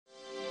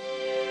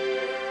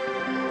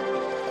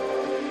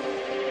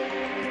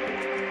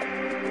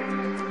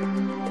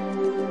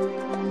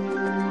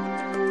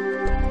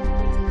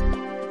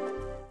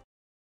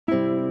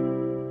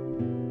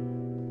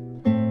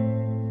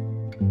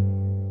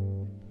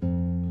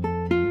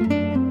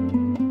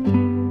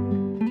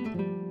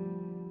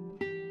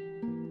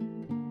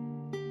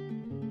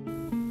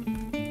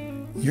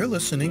You're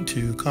listening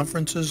to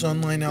Conferences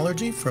Online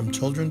Allergy from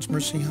Children's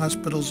Mercy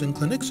Hospitals and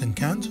Clinics in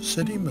Kansas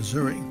City,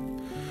 Missouri.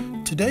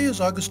 Today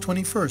is August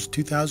 21st,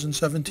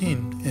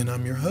 2017, and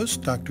I'm your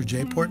host, Dr.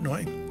 Jay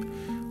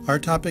Portnoy. Our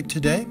topic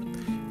today,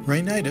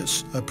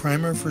 Rhinitis, a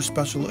primer for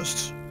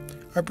specialists.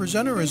 Our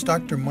presenter is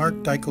Dr. Mark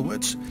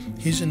Dykewicz.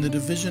 He's in the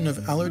Division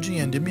of Allergy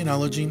and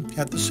Immunology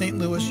at the St.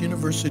 Louis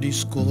University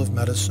School of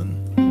Medicine.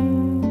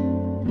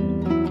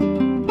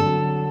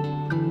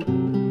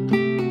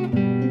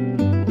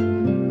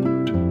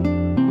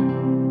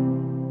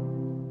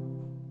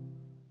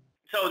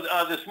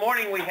 This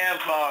morning we have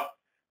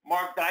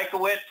Mark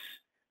Dykewicz,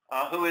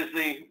 who is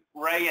the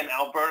Ray and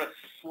Alberta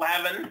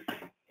Slavin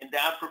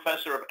Endowed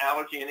Professor of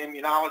Allergy and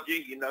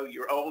Immunology. You know,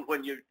 you're old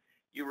when you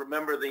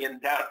remember the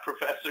endowed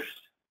professors.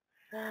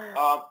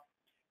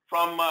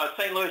 From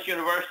St. Louis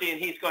University, and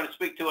he's going to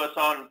speak to us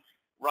on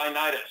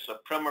rhinitis, a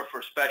primer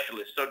for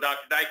specialists. So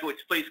Dr. Dykewicz,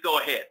 please go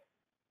ahead.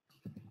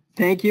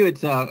 Thank you.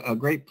 It's a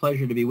great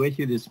pleasure to be with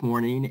you this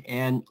morning.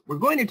 And we're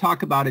going to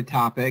talk about a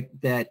topic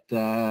that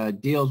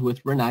deals with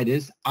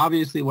rhinitis,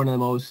 obviously one of the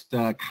most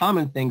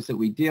common things that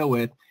we deal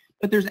with,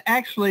 but there's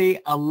actually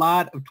a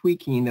lot of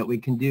tweaking that we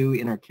can do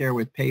in our care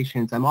with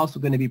patients. I'm also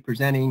going to be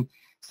presenting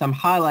some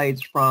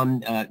highlights from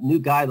new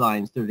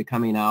guidelines that are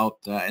coming out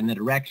and that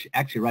are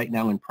actually right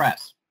now in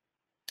press.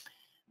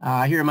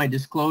 Here are my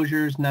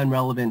disclosures, none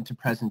relevant to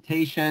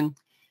presentation.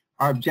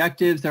 Our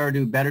objectives are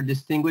to better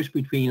distinguish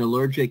between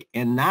allergic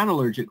and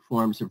non-allergic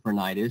forms of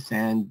rhinitis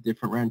and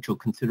differential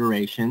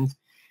considerations,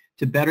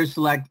 to better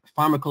select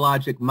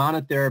pharmacologic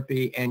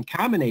monotherapy and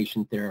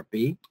combination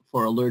therapy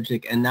for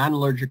allergic and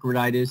non-allergic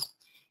rhinitis,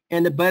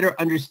 and to better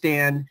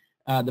understand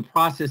the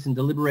process and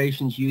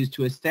deliberations used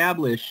to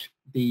establish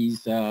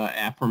these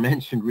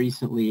aforementioned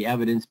recently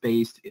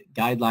evidence-based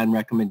guideline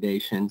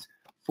recommendations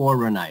for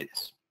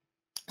rhinitis.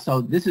 So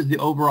this is the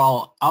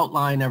overall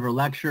outline of our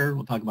lecture.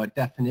 We'll talk about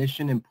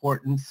definition,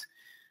 importance,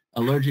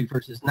 allergic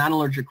versus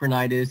non-allergic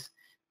rhinitis,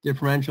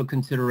 differential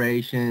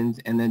considerations,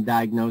 and then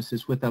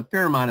diagnosis with a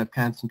fair amount of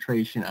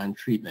concentration on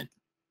treatment.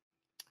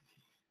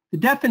 The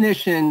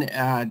definition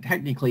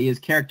technically is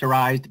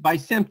characterized by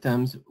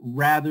symptoms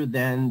rather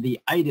than the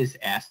itis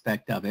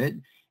aspect of it.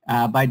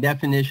 By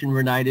definition,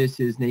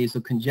 rhinitis is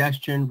nasal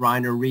congestion,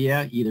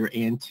 rhinorrhea, either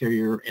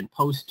anterior and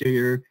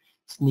posterior,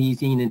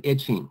 sneezing and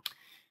itching.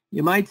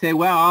 You might say,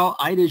 well,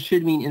 itis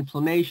should mean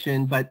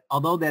inflammation, but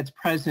although that's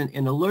present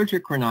in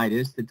allergic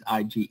rhinitis, that's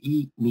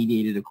IgE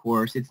mediated, of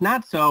course, it's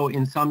not so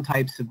in some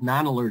types of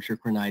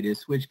non-allergic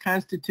rhinitis, which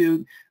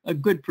constitute a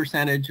good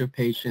percentage of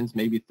patients,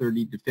 maybe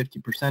 30 to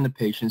 50% of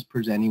patients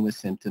presenting with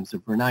symptoms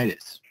of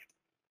rhinitis.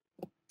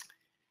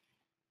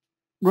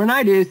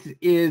 Rhinitis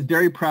is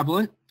very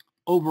prevalent.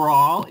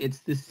 Overall,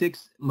 it's the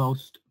sixth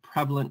most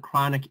prevalent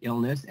chronic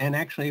illness and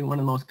actually one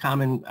of the most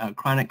common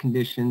chronic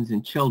conditions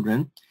in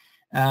children.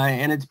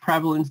 And its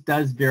prevalence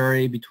does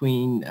vary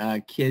between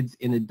kids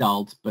and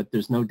adults, but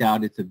there's no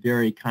doubt it's a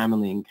very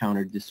commonly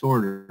encountered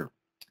disorder.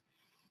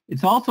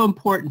 It's also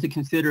important to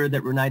consider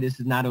that rhinitis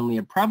is not only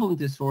a prevalent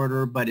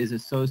disorder, but is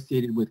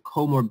associated with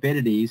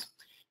comorbidities,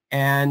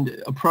 and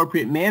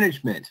appropriate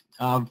management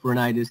of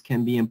rhinitis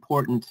can be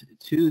important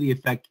to the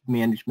effective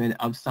management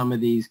of some of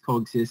these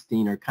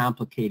coexisting or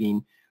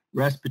complicating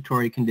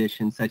respiratory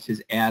conditions such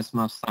as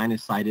asthma,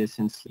 sinusitis,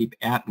 and sleep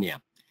apnea.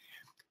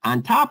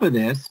 On top of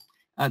this,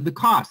 the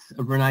costs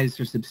of rhinitis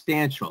are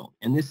substantial,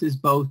 and this is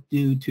both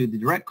due to the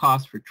direct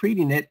costs for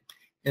treating it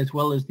as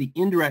well as the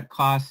indirect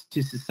costs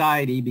to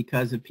society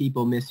because of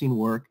people missing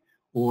work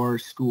or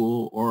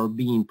school or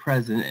being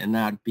present and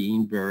not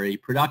being very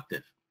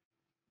productive.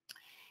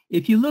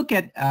 If you look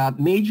at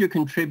major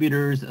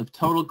contributors of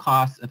total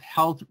costs of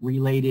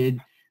health-related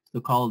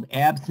so-called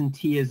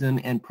absenteeism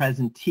and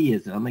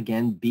presenteeism,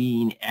 again,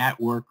 being at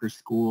work or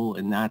school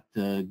and not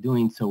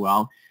doing so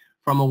well,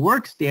 from a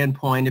work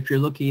standpoint, if you're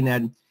looking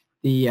at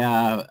the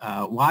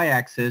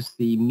y-axis,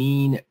 the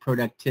mean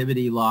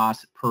productivity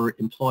loss per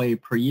employee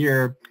per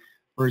year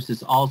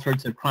versus all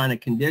sorts of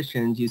chronic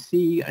conditions, you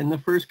see in the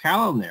first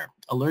column there,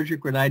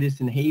 allergic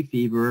rhinitis and hay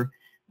fever,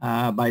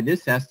 by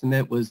this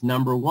estimate, was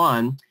number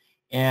one.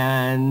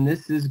 And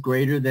this is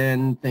greater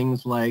than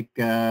things like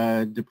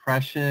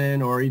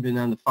depression or even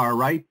on the far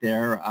right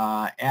there,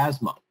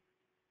 asthma.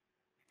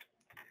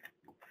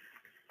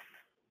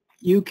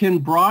 You can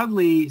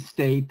broadly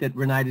state that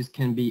rhinitis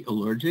can be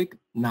allergic,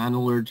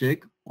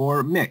 non-allergic,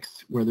 or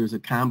mixed, where there's a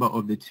combo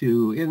of the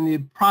two. And the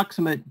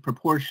approximate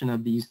proportion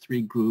of these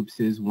three groups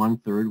is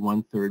 1/3,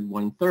 1/3,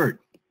 1/3.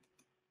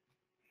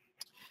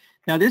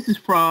 Now this is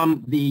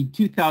from the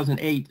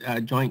 2008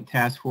 Joint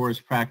Task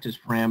Force Practice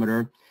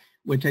Parameter,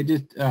 which I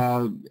just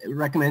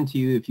recommend to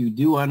you if you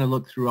do want to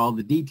look through all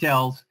the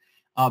details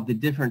of the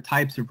different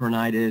types of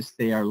rhinitis.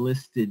 They are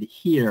listed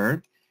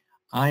here.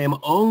 I am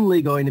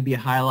only going to be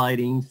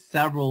highlighting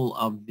several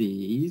of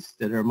these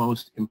that are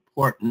most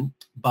important,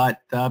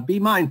 but be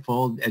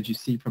mindful, as you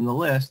see from the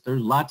list,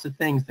 there's lots of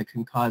things that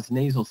can cause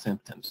nasal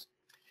symptoms.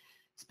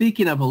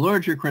 Speaking of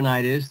allergic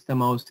rhinitis, the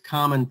most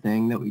common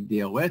thing that we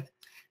deal with,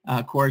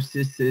 of course,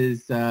 this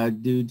is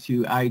due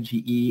to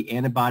IgE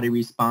antibody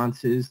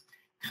responses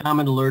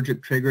Common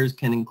allergic triggers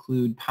can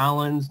include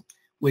pollens,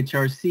 which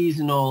are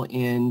seasonal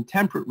in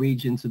temperate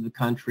regions of the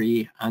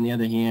country. On the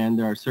other hand,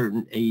 there are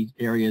certain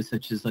areas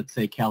such as, let's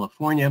say,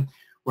 California,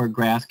 where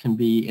grass can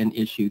be an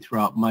issue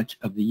throughout much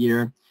of the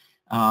year.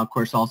 Of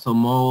course, also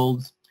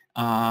molds,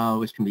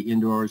 which can be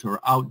indoors or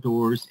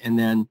outdoors, and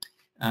then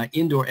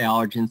indoor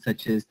allergens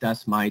such as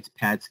dust mites,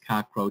 pets,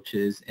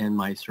 cockroaches, and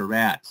mice or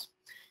rats.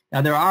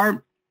 Now, there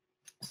are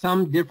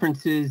some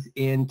differences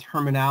in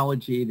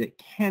terminology that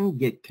can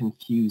get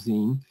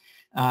confusing.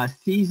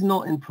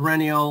 Seasonal and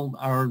perennial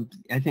are,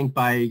 I think,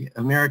 by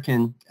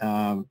American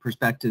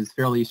perspectives,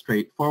 fairly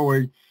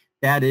straightforward.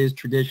 That is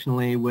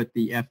traditionally what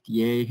the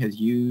FDA has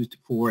used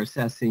for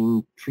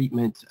assessing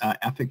treatment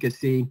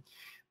efficacy.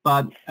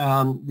 But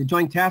the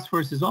Joint Task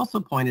Force has also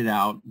pointed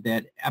out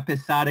that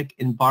episodic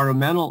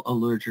environmental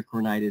allergic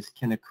rhinitis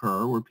can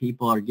occur where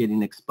people are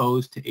getting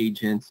exposed to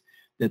agents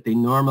that they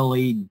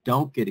normally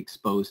don't get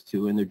exposed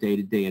to in their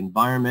day-to-day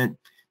environment.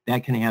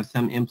 That can have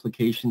some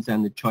implications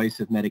on the choice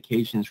of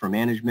medications for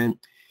management.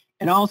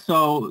 And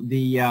also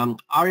the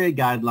ARIA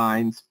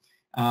guidelines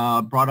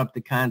brought up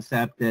the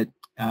concept that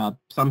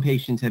some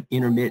patients have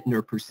intermittent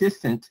or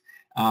persistent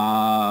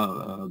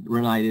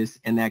rhinitis,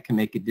 and that can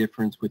make a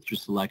difference with your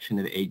selection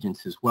of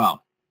agents as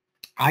well.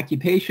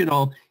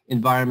 Occupational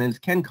environments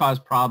can cause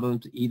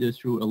problems either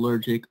through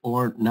allergic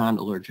or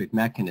non-allergic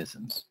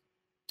mechanisms.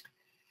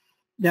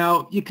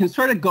 Now, you can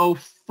sort of go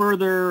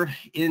further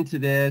into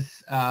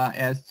this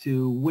as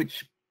to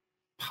which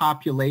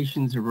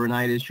populations of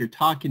rhinitis you're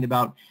talking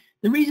about.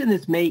 The reason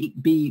this may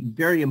be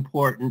very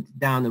important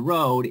down the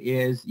road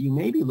is you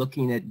may be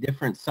looking at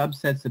different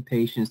subsets of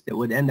patients that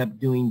would end up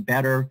doing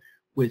better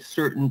with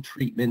certain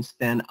treatments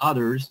than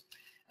others.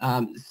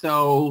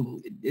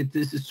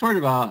 This is sort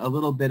of a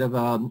little bit of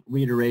a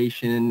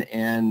reiteration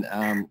and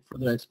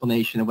further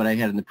explanation of what I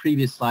had in the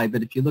previous slide.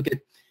 But if you look at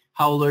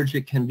how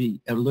allergic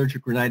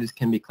rhinitis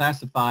can be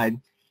classified,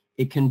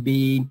 it can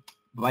be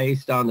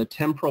based on the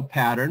temporal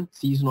pattern,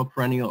 seasonal,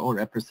 perennial, or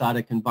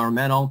episodic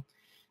environmental.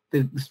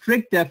 The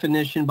strict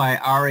definition by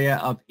ARIA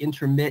of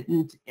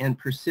intermittent and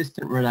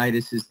persistent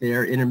rhinitis is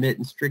there.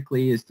 Intermittent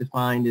strictly is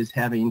defined as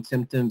having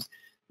symptoms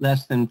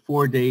less than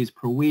 4 days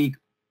per week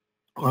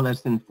or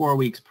less than 4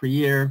 weeks per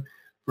year,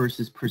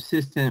 versus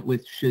persistent,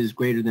 which is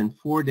greater than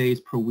 4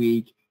 days per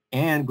week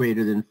and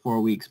greater than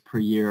 4 weeks per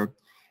year.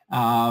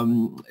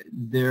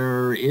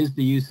 There is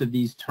the use of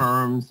these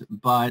terms,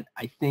 but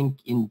I think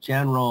in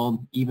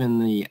general, even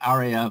the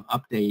ARIA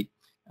update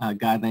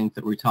guidelines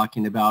that we're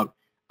talking about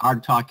are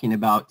talking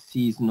about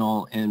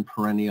seasonal and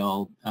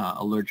perennial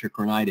allergic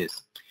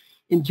rhinitis.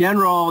 In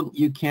general,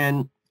 you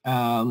can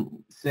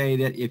say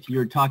that if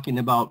you're talking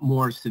about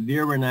more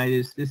severe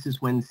rhinitis, this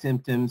is when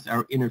symptoms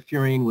are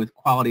interfering with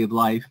quality of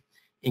life,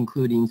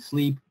 including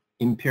sleep,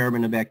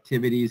 impairment of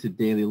activities of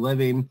daily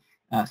living,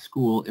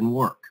 school, and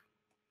work.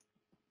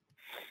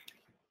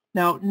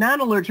 Now,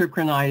 non-allergic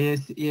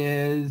rhinitis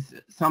is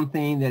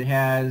something that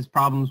has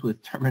problems with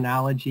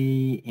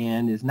terminology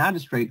and is not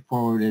as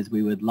straightforward as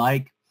we would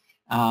like.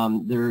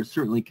 There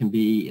certainly can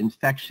be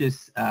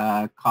infectious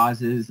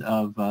causes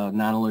of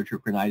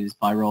non-allergic rhinitis,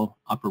 viral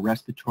upper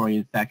respiratory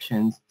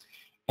infections,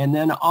 and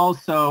then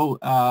also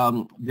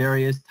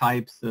various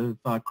types of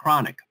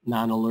chronic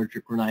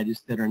non-allergic rhinitis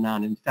that are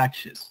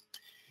non-infectious.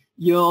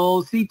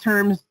 You'll see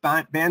terms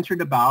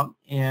bantered about,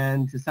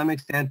 and to some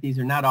extent these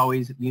are not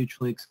always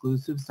mutually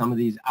exclusive. Some of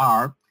these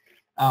are.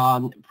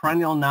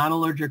 Perennial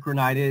non-allergic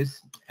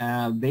rhinitis,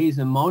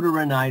 vasomotor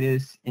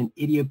rhinitis, and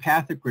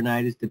idiopathic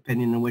rhinitis,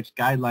 depending on which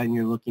guideline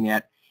you're looking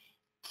at,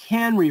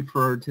 can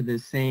refer to the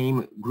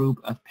same group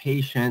of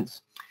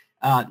patients.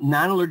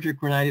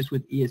 Non-allergic rhinitis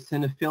with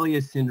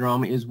eosinophilia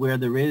syndrome is where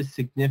there is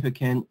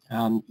significant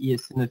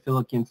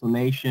eosinophilic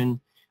inflammation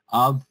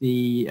of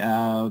the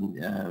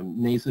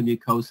nasal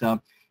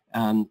mucosa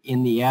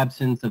in the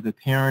absence of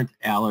apparent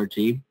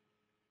allergy.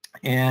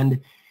 And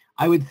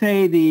I would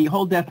say the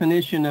whole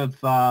definition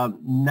of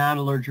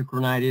non-allergic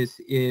rhinitis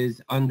is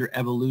under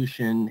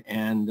evolution,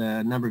 and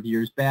a number of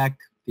years back,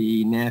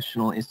 the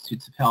National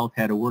Institutes of Health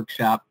had a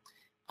workshop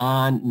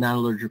on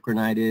non-allergic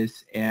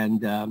rhinitis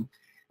and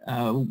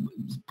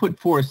put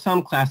forth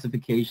some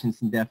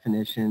classifications and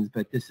definitions,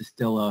 but this is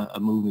still a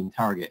moving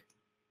target.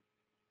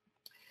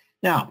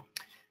 Now,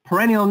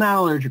 perennial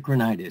non-allergic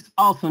rhinitis,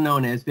 also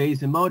known as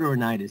vasomotor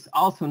rhinitis,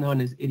 also known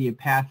as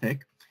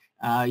idiopathic.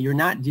 You're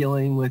not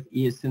dealing with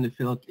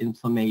eosinophilic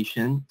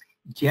inflammation.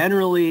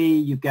 Generally,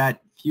 you've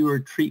got fewer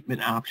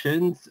treatment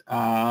options.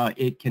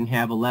 It can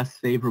have a less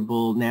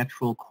favorable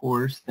natural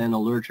course than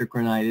allergic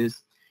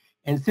rhinitis,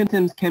 and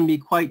symptoms can be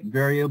quite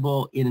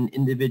variable in an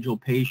individual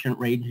patient,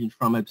 ranging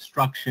from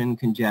obstruction,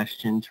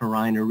 congestion, to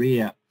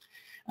rhinorrhea.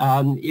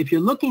 If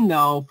you're looking,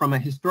 though, from a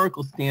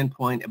historical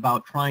standpoint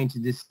about trying to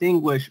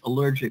distinguish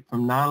allergic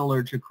from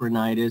non-allergic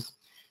rhinitis,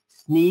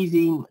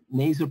 sneezing,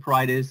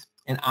 nasopharyngitis,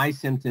 and eye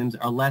symptoms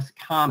are less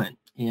common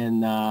in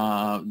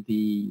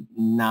the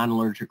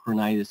non-allergic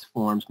rhinitis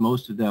forms,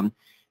 most of them,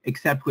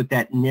 except with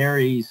that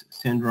Nery's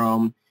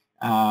syndrome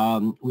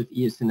with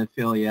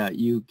eosinophilia,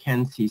 you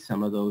can see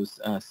some of those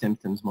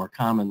symptoms more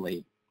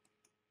commonly.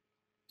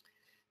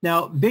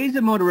 Now,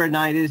 vasomotor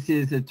rhinitis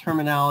is a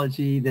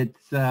terminology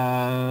that's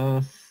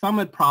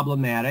somewhat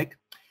problematic.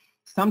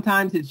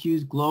 Sometimes it's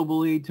used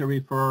globally to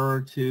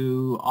refer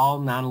to all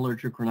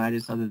non-allergic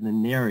rhinitis other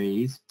than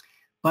nares,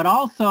 but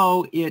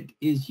also it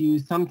is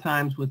used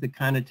sometimes with the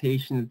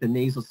connotation that the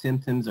nasal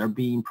symptoms are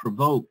being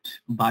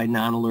provoked by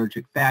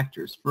non-allergic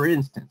factors. For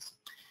instance,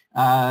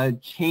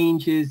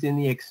 changes in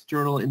the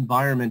external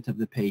environment of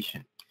the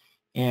patient.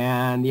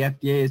 And the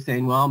FDA is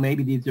saying, well,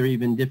 maybe these are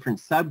even different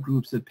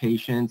subgroups of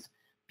patients,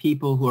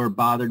 people who are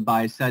bothered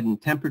by sudden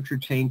temperature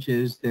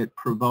changes that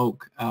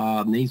provoke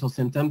nasal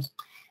symptoms,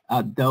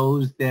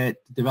 those that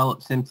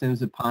develop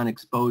symptoms upon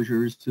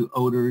exposures to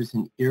odors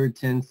and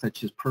irritants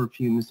such as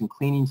perfumes and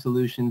cleaning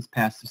solutions,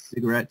 passive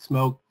cigarette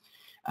smoke.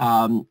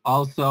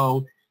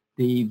 Also,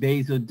 the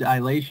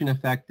vasodilation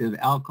effect of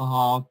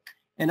alcohol,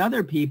 and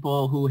other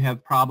people who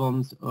have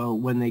problems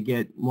when they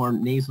get more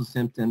nasal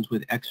symptoms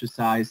with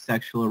exercise,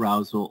 sexual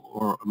arousal,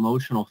 or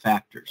emotional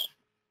factors.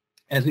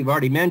 As we've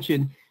already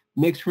mentioned,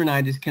 mixed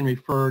rhinitis can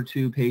refer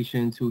to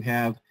patients who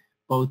have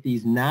both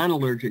these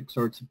non-allergic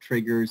sorts of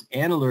triggers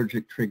and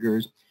allergic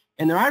triggers.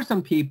 And there are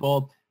some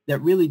people that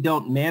really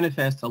don't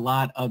manifest a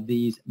lot of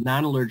these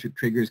non-allergic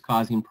triggers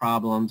causing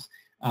problems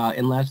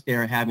unless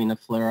they're having a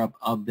flare-up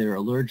of their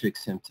allergic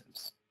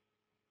symptoms.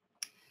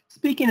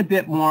 Speaking a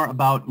bit more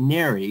about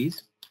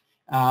nares,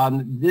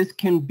 this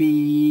can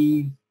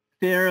be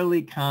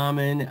fairly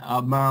common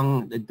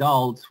among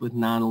adults with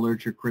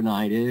non-allergic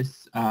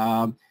rhinitis.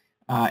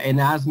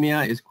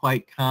 Anosmia is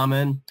quite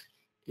common.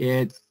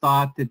 It's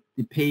thought that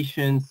the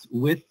patients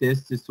with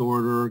this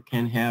disorder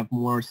can have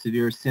more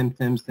severe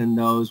symptoms than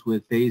those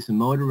with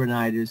vasomotor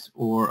rhinitis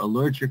or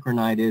allergic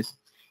rhinitis.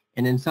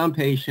 And in some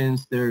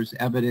patients, there's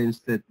evidence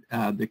that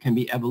there can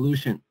be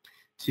evolution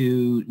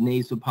to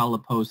nasal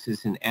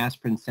polyposis and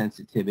aspirin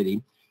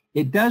sensitivity.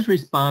 It does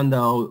respond,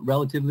 though,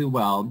 relatively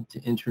well to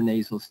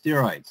intranasal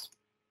steroids.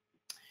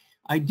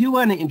 I do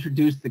want to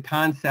introduce the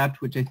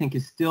concept, which I think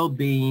is still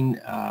being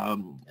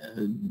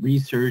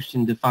researched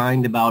and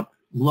defined, about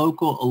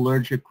local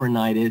allergic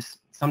rhinitis.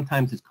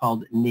 Sometimes it's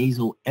called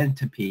nasal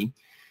entopy.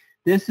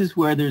 This is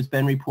where there's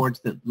been reports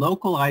that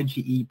local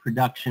IgE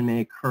production may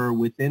occur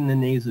within the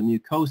nasal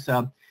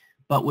mucosa,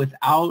 but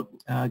without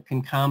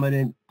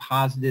concomitant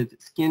positive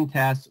skin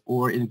tests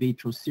or in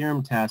vitro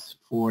serum tests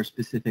for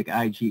specific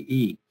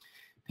IgE.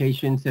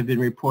 Patients have been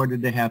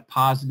reported to have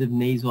positive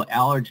nasal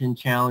allergen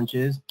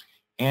challenges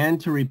and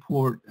to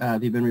report,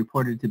 they've been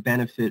reported to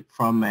benefit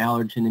from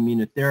allergen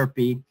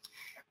immunotherapy.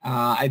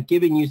 I've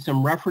given you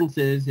some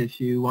references if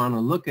you want to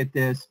look at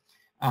this.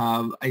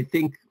 I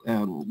think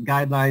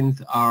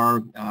guidelines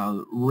are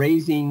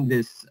raising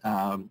this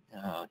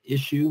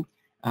issue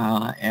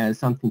as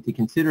something to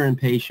consider in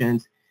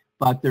patients,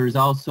 but there's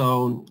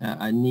also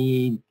a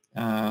need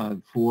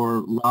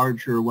for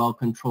larger,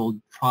 well-controlled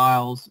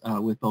trials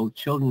with both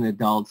children and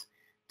adults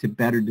to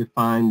better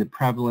define the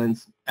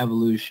prevalence,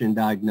 evolution,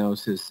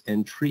 diagnosis,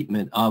 and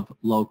treatment of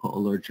local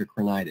allergic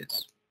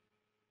rhinitis.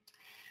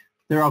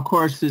 There, of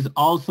course, is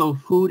also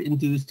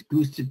food-induced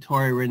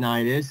gustatory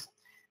rhinitis.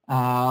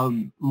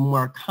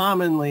 More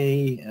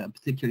commonly,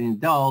 particularly in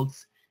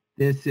adults,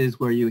 this is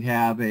where you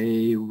have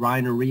a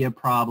rhinorrhea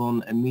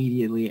problem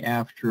immediately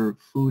after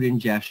food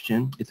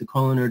ingestion. It's a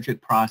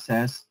cholinergic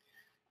process.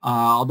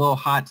 Although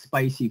hot,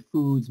 spicy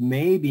foods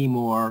may be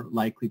more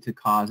likely to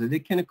cause it,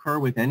 it can occur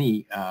with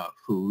any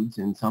foods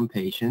in some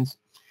patients.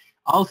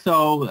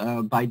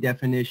 Also, by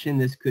definition,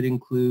 this could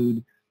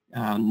include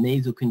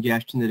nasal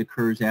congestion that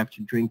occurs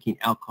after drinking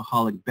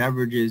alcoholic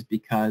beverages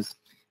because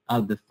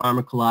of the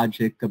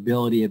pharmacologic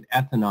ability of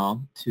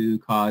ethanol to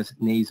cause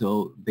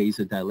nasal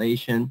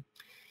vasodilation.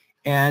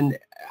 And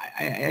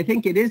I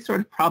think it is sort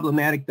of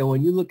problematic, though,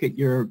 when you look at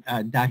your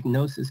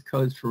diagnosis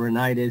codes for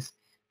rhinitis,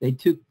 they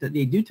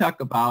do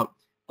talk about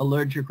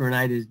allergic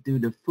rhinitis due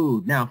to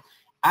food. Now,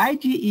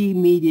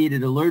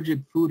 IgE-mediated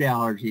allergic food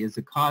allergy as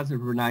a cause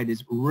of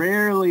rhinitis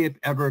rarely, if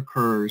ever,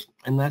 occurs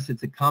unless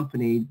it's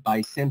accompanied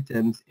by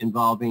symptoms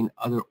involving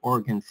other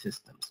organ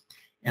systems.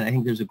 And I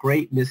think there's a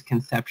great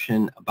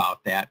misconception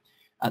about that.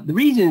 The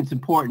reason it's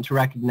important to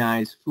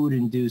recognize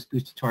food-induced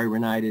gustatory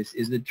rhinitis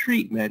is the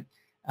treatment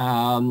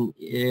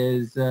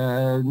is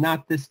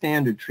not the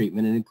standard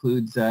treatment. It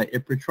includes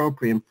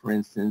ipratropium, for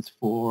instance,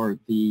 for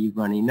the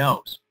runny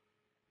nose.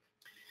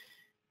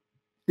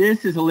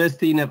 This is a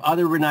listing of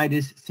other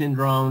rhinitis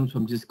syndromes.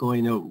 I'm just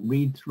going to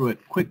read through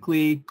it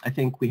quickly. I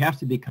think we have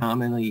to be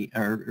commonly,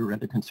 or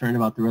rather concerned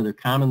about the rather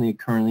commonly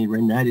occurring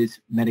rhinitis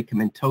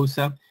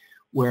medicamentosa,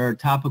 where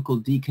topical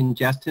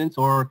decongestants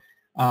or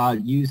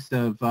use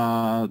of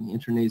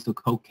intranasal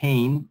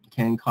cocaine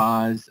can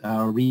cause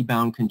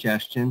rebound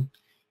congestion.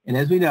 And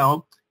as we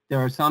know, there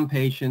are some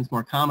patients,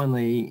 more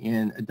commonly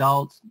in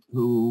adults,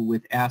 who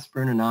with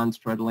aspirin and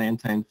non-steroidal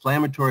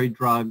anti-inflammatory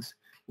drugs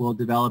will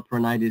develop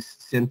rhinitis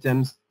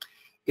symptoms.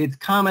 It's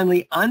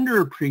commonly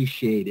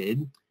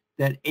underappreciated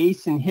that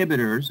ACE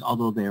inhibitors,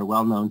 although they are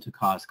well known to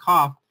cause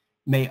cough,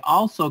 may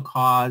also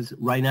cause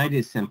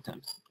rhinitis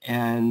symptoms.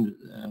 And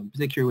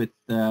particularly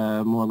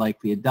with more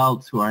likely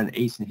adults who are on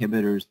ACE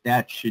inhibitors,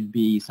 that should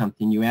be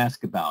something you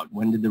ask about.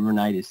 When did the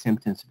rhinitis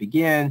symptoms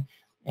begin?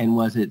 And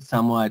was it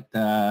somewhat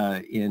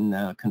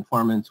in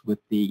conformance with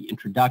the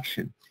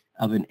introduction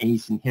of an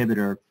ACE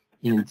inhibitor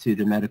into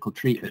the medical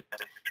treatment?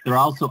 There are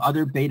also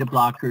other beta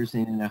blockers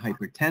and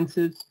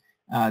hypertensives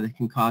that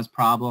can cause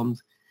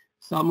problems.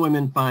 Some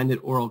women find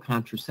that oral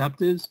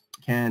contraceptives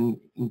can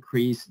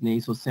increase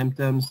nasal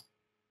symptoms.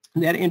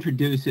 That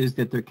introduces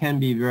that there can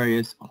be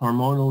various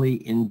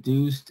hormonally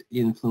induced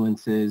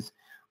influences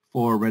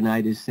for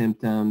rhinitis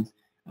symptoms,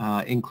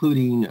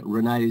 including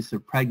rhinitis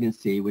of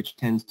pregnancy, which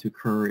tends to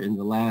occur in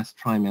the last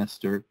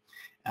trimester.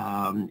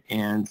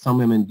 And some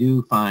women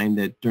do find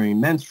that during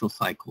menstrual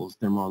cycles,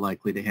 they're more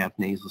likely to have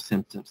nasal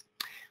symptoms.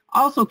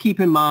 Also keep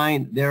in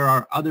mind there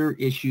are other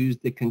issues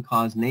that can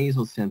cause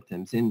nasal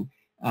symptoms. In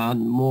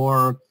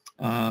more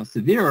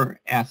severe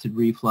acid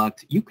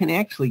reflux, you can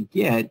actually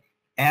get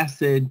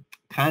acid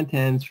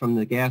contents from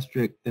the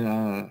gastric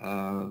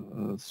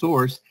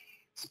source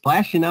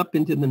splashing up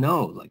into the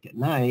nose, like at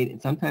night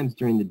and sometimes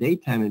during the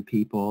daytime in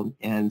people.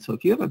 And so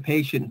if you have a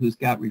patient who's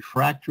got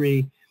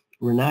refractory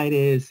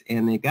rhinitis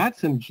and they got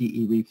some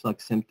GE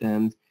reflux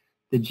symptoms,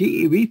 the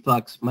GE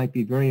reflux might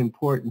be very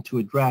important to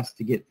address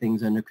to get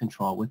things under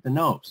control with the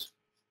nose.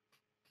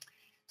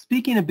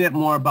 Speaking a bit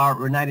more about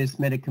rhinitis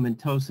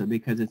medicamentosa,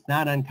 because it's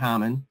not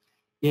uncommon,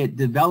 it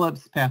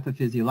develops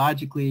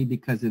pathophysiologically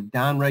because of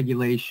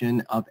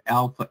downregulation of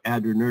alpha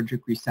adrenergic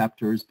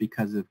receptors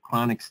because of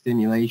chronic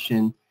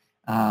stimulation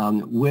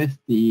with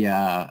the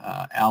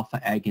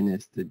alpha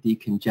agonist, the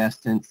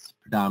decongestants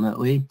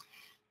predominantly.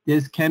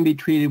 This can be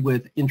treated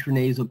with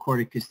intranasal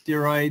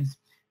corticosteroids.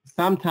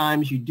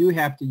 Sometimes you do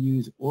have to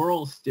use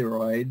oral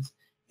steroids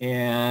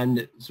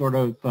and sort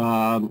of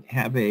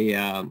have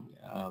a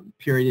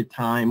period of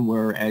time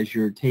where as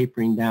you're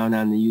tapering down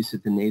on the use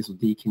of the nasal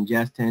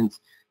decongestants,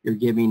 you're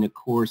giving a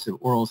course of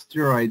oral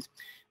steroids.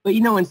 But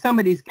you know, when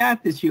somebody's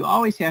got this, you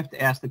always have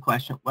to ask the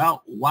question,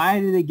 well, why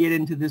did they get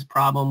into this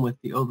problem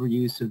with the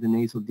overuse of the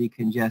nasal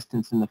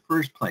decongestants in the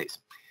first place?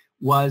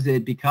 Was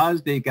it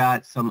because they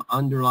got some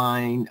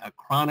underlying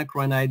chronic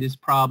rhinitis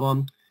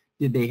problem?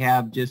 Did they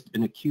have just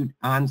an acute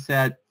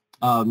onset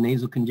of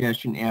nasal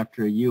congestion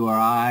after a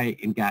URI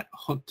and got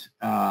hooked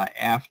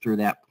after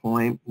that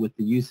point with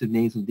the use of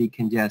nasal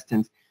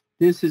decongestants?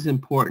 This is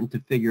important to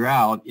figure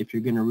out if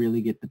you're going to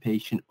really get the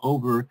patient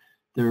over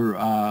their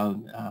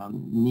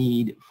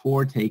need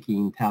for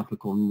taking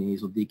topical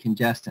nasal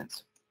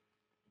decongestants.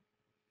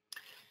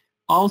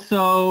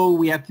 Also,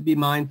 we have to be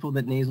mindful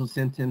that nasal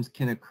symptoms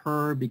can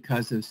occur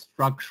because of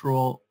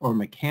structural or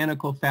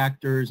mechanical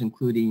factors,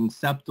 including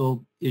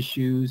septal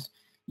issues.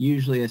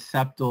 Usually a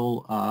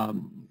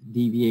septal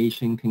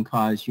deviation can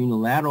cause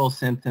unilateral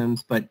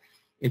symptoms, but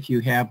if you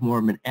have more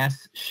of an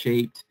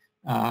S-shaped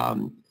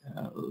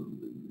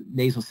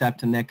nasal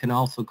septum, that can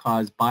also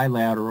cause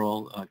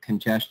bilateral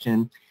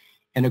congestion.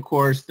 And of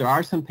course, there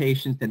are some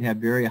patients that have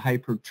very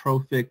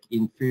hypertrophic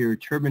inferior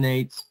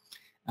turbinates,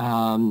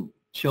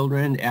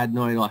 children,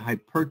 adenoidal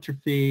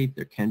hypertrophy.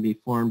 There can be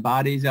foreign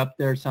bodies up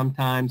there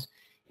sometimes.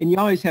 And you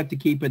always have to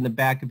keep in the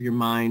back of your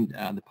mind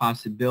the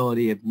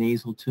possibility of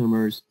nasal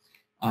tumors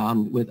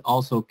with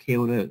also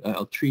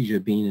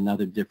chaeto-atresia being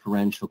another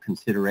differential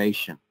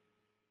consideration.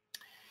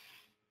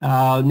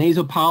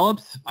 Nasal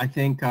polyps, I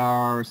think,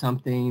 are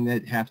something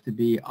that have to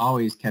be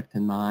always kept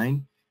in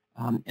mind.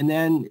 And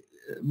then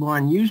more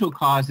unusual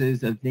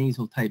causes of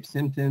nasal type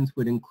symptoms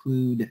would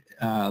include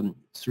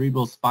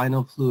cerebral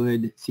spinal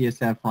fluid,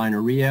 CSF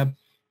rhinorrhea.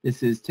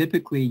 This is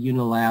typically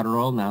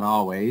unilateral, not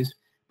always.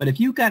 But if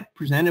you got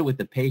presented with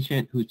a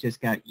patient who's just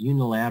got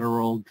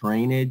unilateral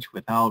drainage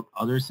without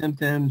other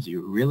symptoms,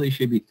 you really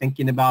should be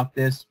thinking about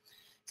this.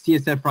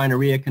 CSF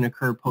rhinorrhea can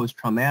occur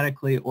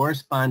post-traumatically or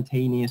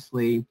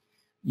spontaneously.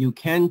 You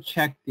can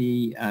check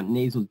the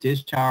nasal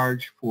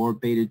discharge for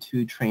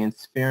beta-2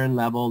 transferrin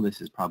level. This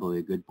is probably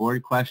a good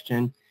board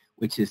question,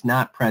 which is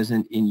not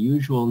present in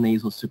usual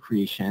nasal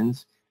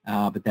secretions,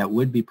 but that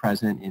would be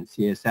present in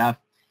CSF.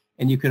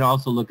 And you could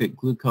also look at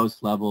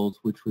glucose levels,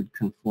 which would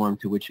conform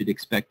to what you'd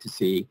expect to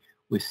see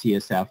with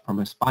CSF from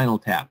a spinal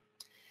tap.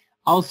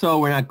 Also,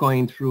 we're not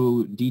going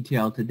through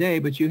detail today,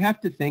 but you have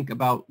to think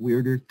about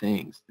weirder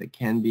things that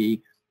can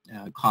be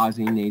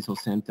causing nasal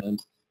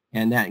symptoms.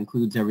 And that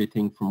includes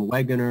everything from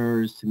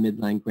Wegener's to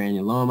midline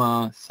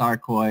granuloma,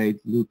 sarcoid,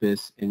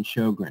 lupus, and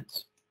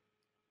Sjogren's.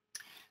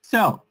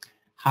 So,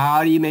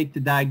 how do you make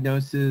the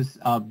diagnosis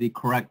of the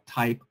correct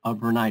type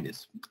of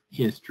rhinitis?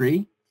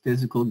 History,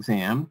 physical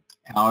exam,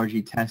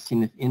 allergy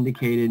testing if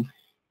indicated,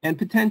 and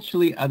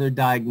potentially other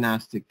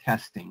diagnostic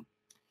testing.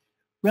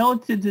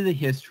 Relative to the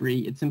history,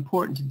 it's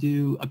important to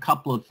do a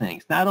couple of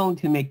things, not only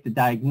to make the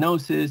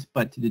diagnosis,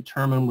 but to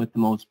determine what the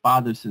most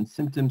bothersome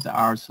symptoms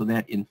are so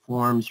that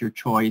informs your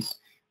choice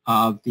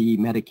of the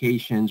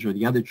medications or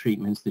the other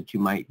treatments that you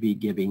might be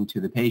giving to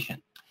the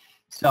patient.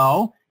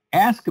 So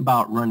ask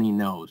about runny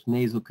nose,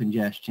 nasal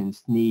congestion,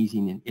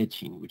 sneezing, and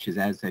itching, which is,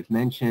 as I've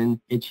mentioned,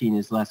 itching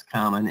is less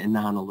common in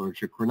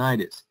non-allergic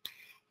rhinitis.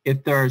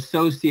 If there are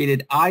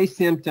associated eye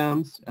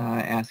symptoms,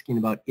 asking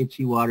about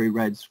itchy, watery,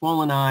 red,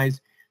 swollen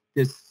eyes,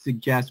 this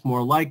suggests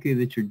more likely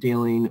that you're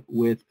dealing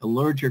with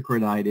allergic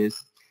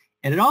rhinitis.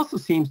 And it also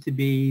seems to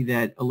be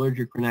that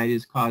allergic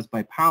rhinitis caused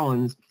by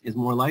pollens is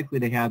more likely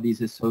to have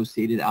these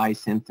associated eye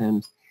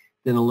symptoms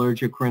than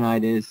allergic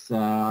rhinitis,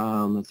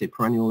 let's say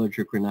perennial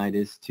allergic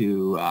rhinitis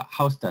to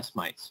house dust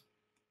mites.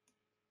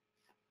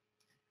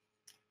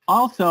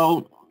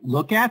 Also,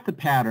 look at the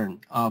pattern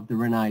of the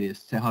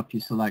rhinitis to help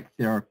you select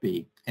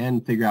therapy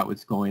and figure out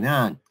what's going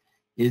on.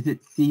 Is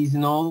it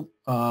seasonal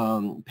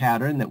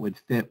pattern that would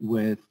fit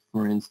with,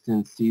 for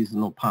instance,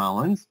 seasonal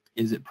pollens?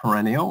 Is it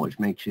perennial, which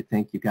makes you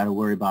think you've got to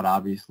worry about,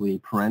 obviously,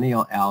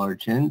 perennial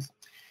allergens?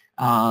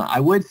 I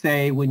would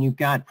say when you've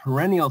got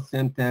perennial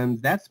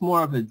symptoms, that's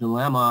more of a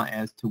dilemma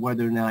as to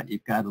whether or not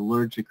you've got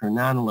allergic or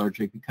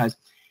non-allergic, because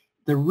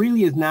there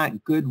really is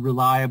not good,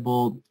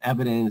 reliable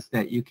evidence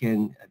that you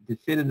can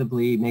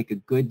definitively make a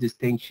good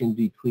distinction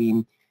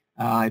between,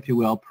 if you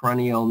will,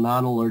 perennial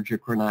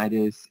non-allergic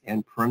rhinitis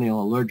and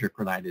perennial allergic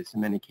rhinitis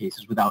in many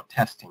cases without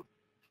testing.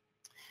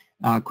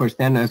 Of course,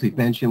 then, as we've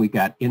mentioned, we've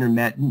got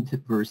intermittent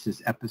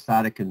versus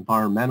episodic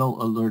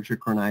environmental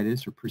allergic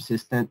rhinitis or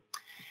persistent.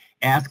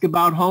 Ask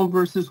about home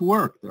versus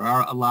work. There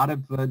are a lot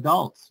of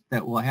adults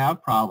that will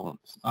have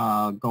problems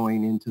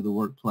going into the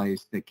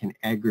workplace that can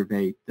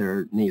aggravate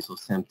their nasal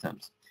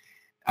symptoms.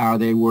 Are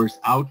they worse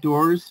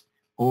outdoors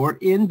or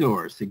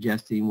indoors,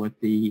 suggesting what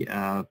the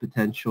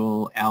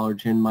potential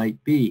allergen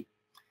might be?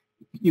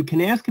 You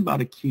can ask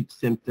about acute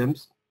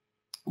symptoms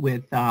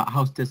with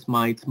house dust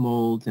mites,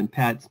 molds, and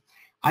pets.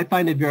 I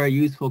find a very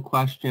useful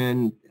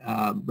question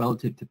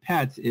relative to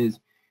pets is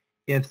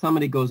if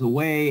somebody goes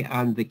away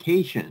on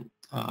vacation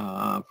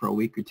for a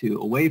week or two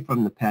away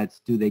from the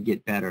pets, do they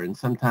get better? And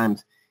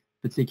sometimes,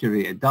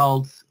 particularly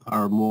adults,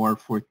 are more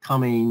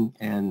forthcoming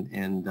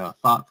and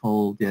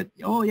thoughtful that,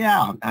 oh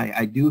yeah,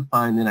 I do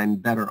find that I'm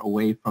better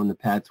away from the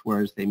pets,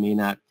 whereas they may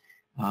not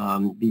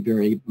be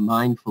very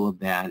mindful of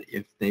that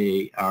if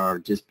they are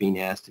just being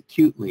asked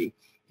acutely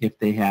if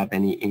they have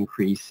any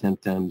increased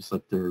symptoms,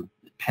 if they're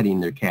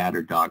petting their cat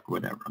or dog or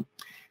whatever.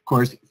 Of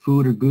course,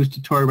 food or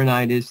gustatory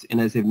rhinitis,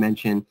 and as I've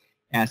mentioned,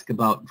 ask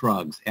about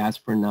drugs.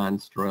 Ask for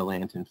non-steroidal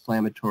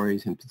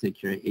anti-inflammatories, in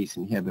particular ACE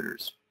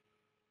inhibitors.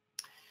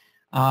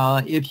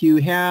 If you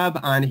have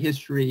on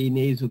history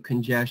nasal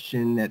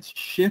congestion that's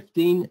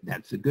shifting,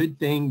 that's a good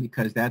thing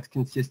because that's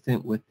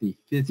consistent with the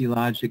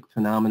physiologic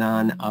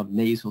phenomenon of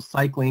nasal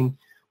cycling,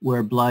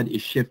 where blood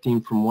is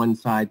shifting from one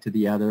side to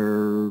the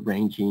other,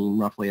 ranging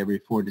roughly every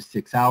 4 to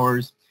 6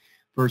 hours.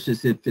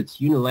 Versus if it's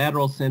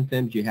unilateral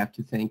symptoms, you have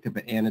to think of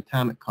an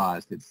anatomic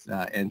cause that's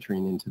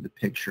entering into the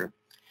picture.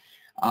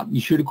 You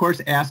should, of course,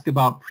 ask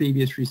about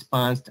previous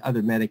response to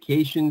other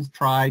medications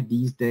tried.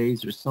 These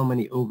days, there's so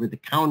many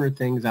over-the-counter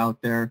things out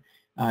there.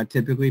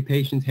 Typically,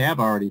 patients have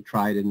already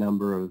tried a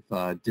number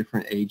of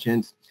different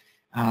agents.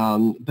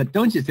 But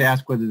don't just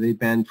ask whether they've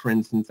been, for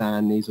instance,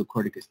 on nasal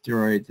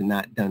corticosteroids and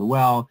not done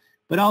well,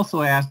 but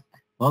also ask,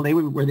 well,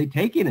 were they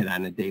taking it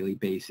on a daily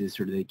basis,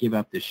 or did they give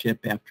up the ship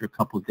after a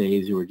couple of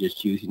days, or were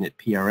just using it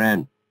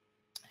PRN?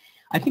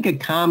 I think a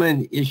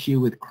common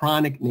issue with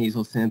chronic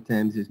nasal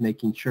symptoms is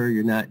making sure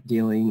you're not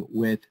dealing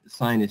with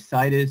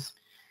sinusitis.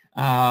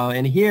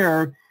 And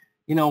here,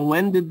 you know,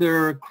 when did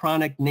their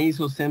chronic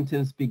nasal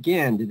symptoms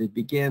begin? Did it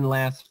begin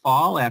last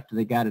fall after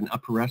they got an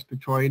upper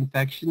respiratory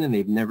infection and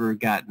they've never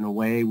gotten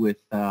away with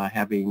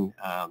having,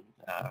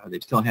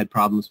 they've still had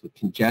problems with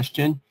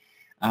congestion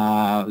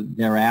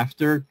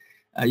thereafter?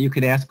 You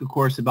could ask, of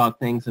course, about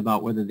things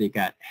about whether they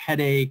got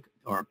headache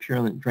or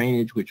purulent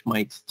drainage, which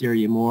might steer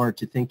you more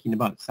to thinking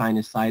about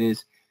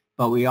sinusitis.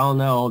 But we all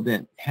know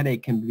that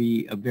headache can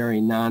be a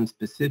very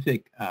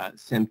non-specific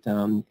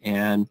symptom.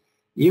 And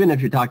even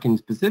if you're talking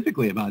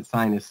specifically about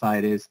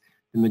sinusitis,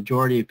 the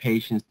majority of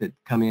patients that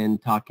come in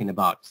talking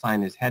about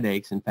sinus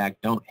headaches, in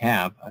fact, don't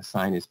have a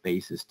sinus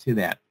basis to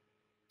that.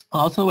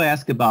 Also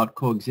ask about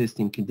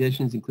coexisting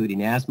conditions,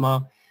 including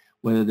asthma,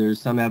 whether there's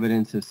some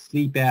evidence of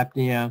sleep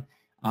apnea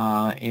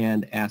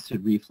and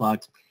acid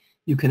reflux.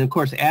 You can, of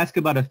course, ask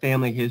about a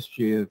family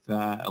history of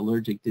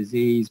allergic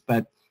disease,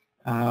 but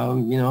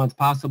you know, it's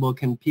possible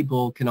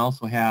people can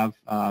also have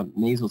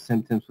nasal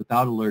symptoms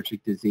without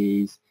allergic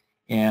disease,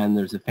 and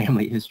there's a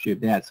family history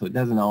of that, so it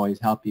doesn't always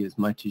help you as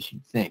much as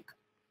you'd think.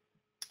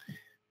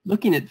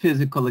 Looking at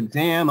physical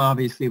exam,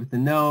 obviously with the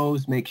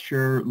nose, make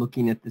sure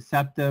looking at the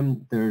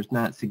septum, there's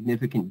not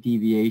significant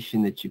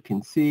deviation that you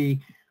can see.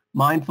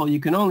 Mindful, you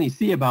can only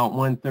see about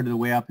 1/3 of the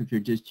way up if you're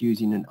just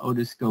using an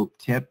otoscope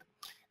tip.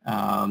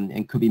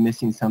 And could be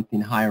missing something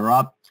higher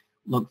up.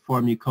 Look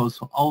for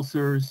mucosal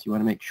ulcers. You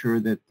want to make sure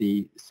that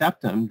the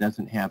septum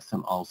doesn't have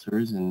some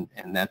ulcers, and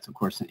that's, of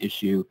course, an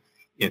issue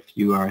if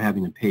you are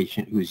having a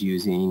patient who's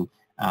using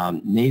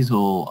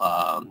nasal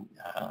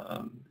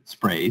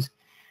sprays.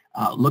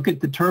 Look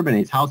at the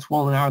turbinates. How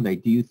swollen are they?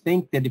 Do you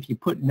think that if you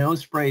put nose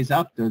sprays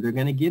up there, they're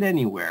going to get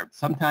anywhere?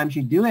 Sometimes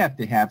you do have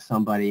to have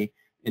somebody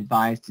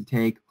advised to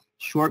take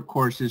short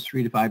courses,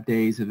 3 to 5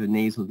 days of a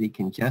nasal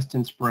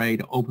decongestant spray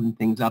to open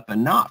things up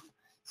enough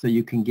so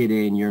you can get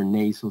in your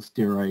nasal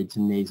steroids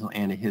and nasal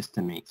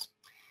antihistamines.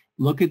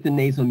 Look at the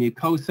nasal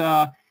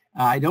mucosa.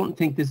 I don't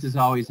think this is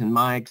always, in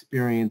my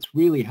experience,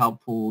 really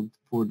helpful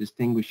for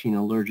distinguishing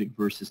allergic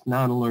versus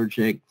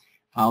non-allergic,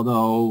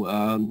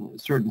 although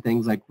certain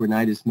things like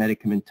rhinitis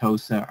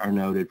medicamentosa are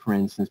noted, for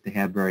instance, to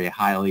have very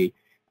highly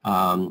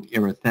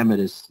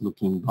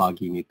erythematous-looking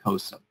boggy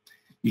mucosa.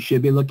 You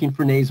should be looking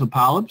for nasal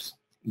polyps,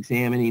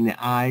 examining the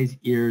eyes,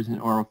 ears, and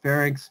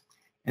oropharynx,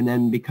 and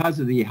then because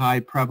of the high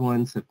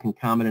prevalence of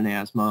concomitant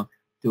asthma,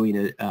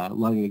 doing a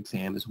lung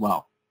exam as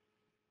well.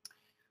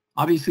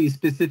 Obviously,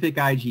 specific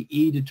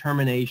IgE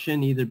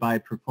determination, either by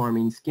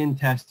performing skin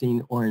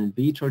testing or in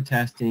vitro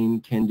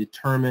testing, can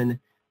determine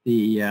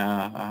the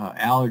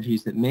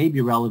allergies that may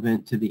be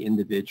relevant to the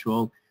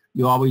individual.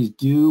 You always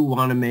do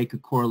want to make a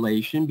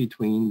correlation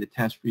between the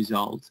test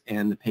results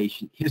and the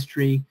patient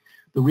history.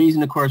 The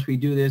reason, of course, we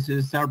do this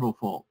is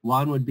severalfold.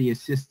 One would be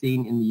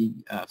assisting in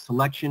the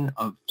selection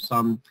of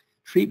some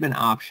treatment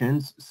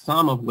options,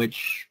 some of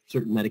which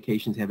certain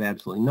medications have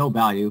absolutely no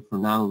value for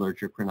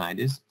non-allergic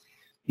rhinitis.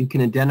 You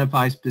can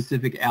identify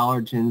specific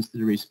allergens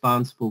that are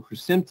responsible for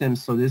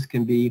symptoms, so this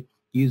can be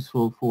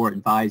useful for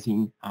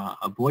advising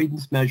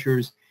avoidance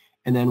measures,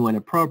 and then when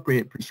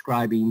appropriate,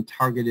 prescribing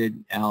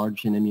targeted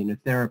allergen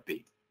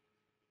immunotherapy.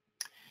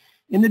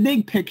 In the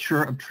big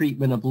picture of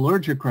treatment of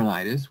allergic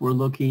rhinitis, we're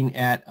looking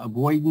at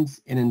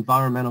avoidance and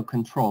environmental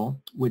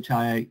control, which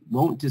I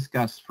won't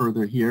discuss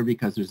further here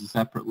because there's a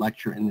separate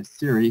lecture in this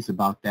series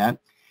about that.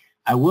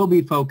 I will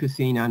be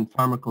focusing on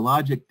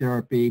pharmacologic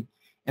therapy,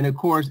 and of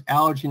course,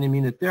 allergen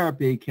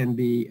immunotherapy can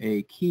be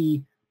a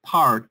key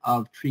part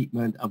of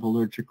treatment of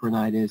allergic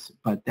rhinitis,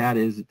 but that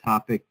is a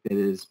topic that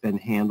has been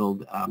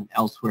handled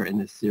elsewhere in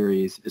this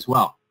series as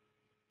well.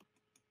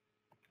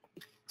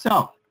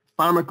 So,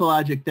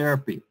 pharmacologic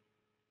therapy.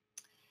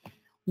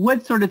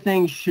 What sort of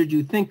things should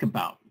you think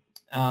about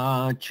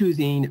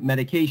choosing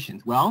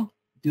medications? Well,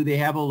 do they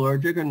have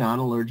allergic or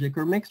non-allergic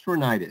or mixed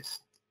rhinitis?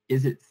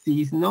 Is it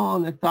seasonal?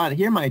 And the thought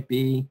here might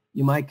be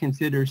you might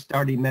consider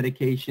starting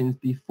medications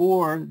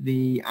before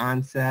the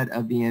onset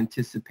of the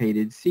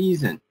anticipated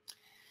season.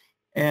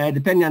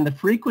 Depending on the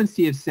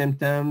frequency of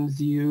symptoms,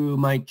 you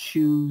might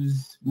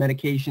choose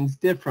medications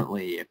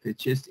differently. If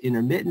it's just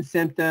intermittent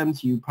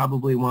symptoms, you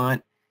probably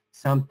want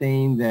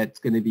something that's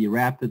going to be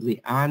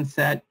rapidly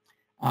onset.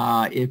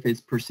 If it's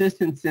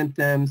persistent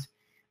symptoms,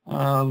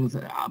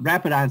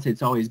 rapid onset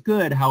is always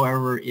good.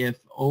 However,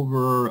 if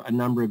over a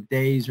number of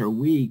days or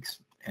weeks,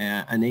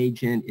 an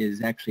agent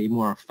is actually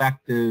more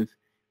effective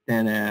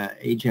than an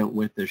agent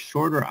with a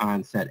shorter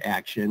onset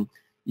action,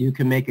 you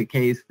can make a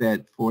case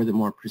that for the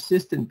more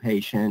persistent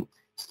patient,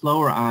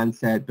 slower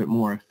onset but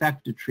more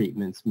effective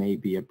treatments may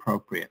be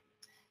appropriate.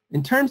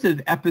 In terms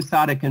of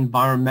episodic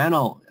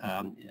environmental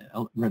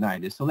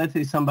rhinitis, so let's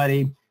say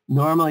somebody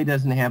normally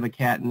doesn't have a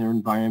cat in their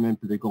environment,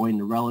 but they're going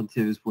to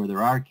relatives where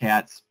there are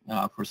cats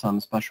for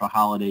some special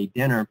holiday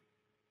dinner.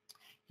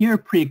 Here,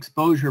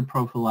 pre-exposure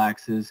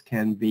prophylaxis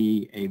can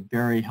be a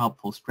very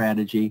helpful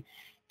strategy.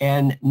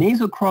 And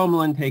nasal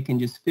cromolyn taken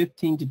just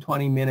 15 to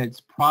 20 minutes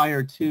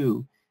prior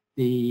to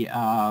the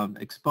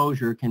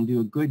exposure can do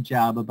a good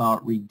job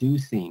about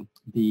reducing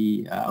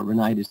the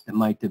rhinitis that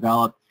might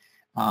develop.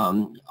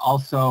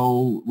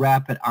 Also,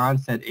 rapid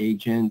onset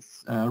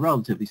agents,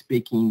 relatively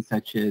speaking,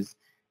 such as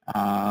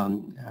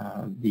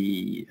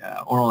the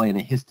oral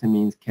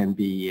antihistamines can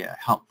be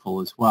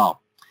helpful as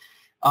well.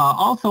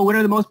 Also, what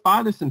are the most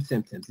bothersome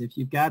symptoms? If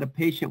you've got a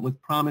patient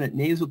with prominent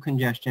nasal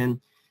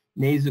congestion,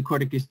 nasal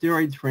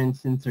corticosteroids, for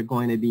instance, are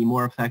going to be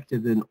more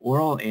effective than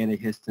oral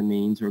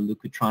antihistamines or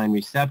leukotriene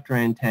receptor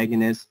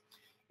antagonists.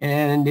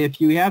 And if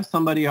you have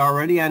somebody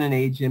already on an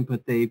agent,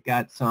 but they've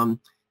got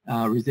some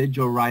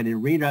residual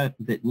rhinorrhea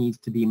that needs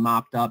to be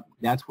mopped up,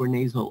 that's where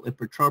nasal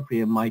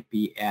ipratropium might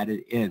be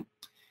added in.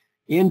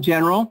 In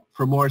general,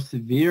 for more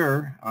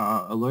severe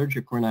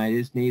allergic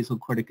rhinitis, nasal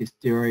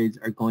corticosteroids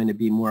are going to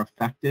be more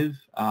effective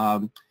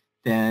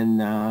than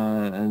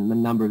a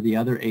number of the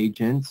other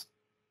agents.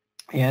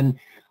 And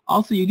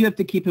also, you do have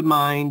to keep in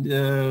mind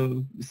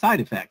side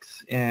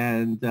effects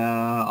and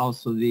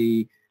also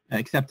the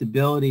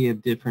acceptability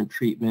of different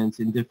treatments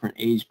in different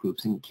age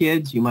groups. In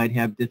kids, you might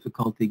have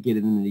difficulty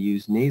getting them to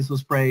use nasal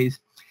sprays.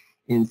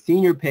 In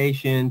senior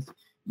patients,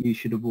 you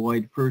should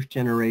avoid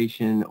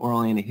first-generation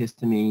oral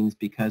antihistamines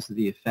because of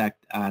the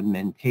effect on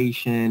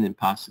mentation and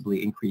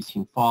possibly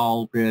increasing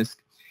fall risk.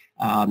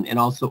 And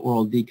also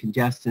oral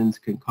decongestants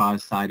can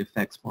cause side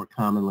effects more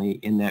commonly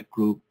in that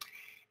group.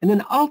 And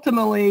then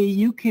ultimately,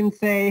 you can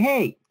say,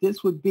 hey,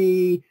 this would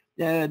be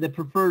the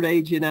preferred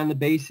agent on the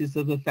basis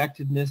of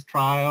effectiveness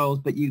trials,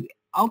 but you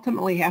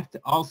ultimately have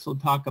to also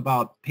talk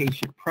about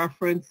patient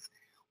preference,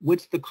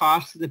 what's the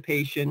cost of the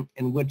patient,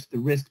 and what's the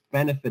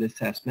risk-benefit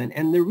assessment.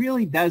 And there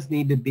really does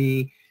need to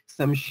be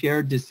some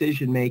shared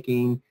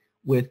decision-making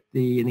with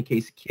in the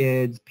case of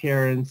kids,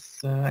 parents,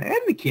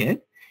 and the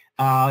kid,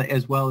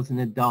 as well as in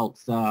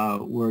adults,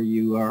 where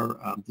you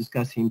are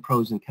discussing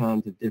pros and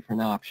cons of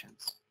different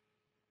options.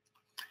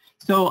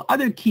 So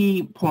other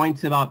key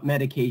points about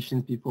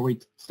medications before we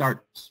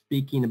start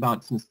speaking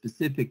about some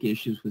specific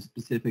issues with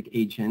specific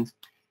agents.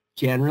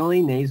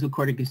 Generally, nasal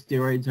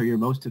corticosteroids are your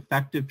most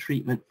effective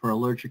treatment for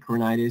allergic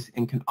rhinitis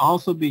and can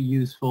also be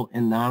useful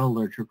in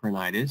non-allergic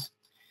rhinitis.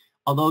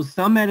 Although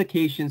some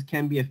medications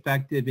can be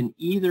effective in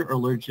either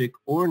allergic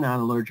or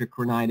non-allergic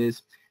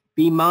rhinitis,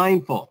 be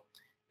mindful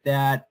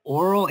that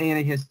oral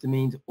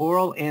antihistamines,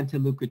 oral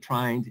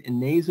antileukotrienes, and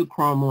nasal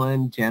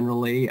cromolyn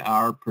generally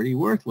are pretty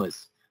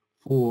worthless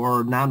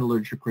for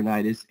non-allergic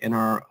rhinitis and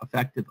are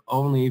effective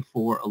only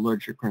for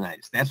allergic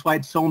rhinitis. That's why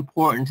it's so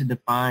important to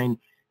define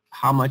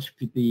how much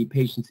the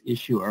patient's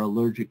issue are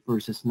allergic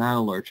versus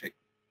non-allergic.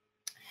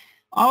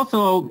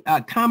 Also,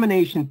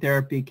 combination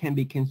therapy can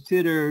be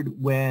considered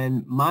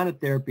when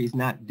monotherapy is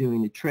not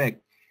doing the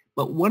trick.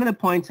 But one of the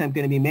points I'm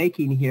going to be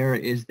making here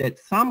is that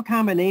some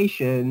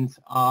combinations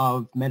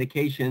of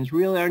medications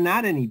really are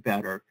not any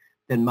better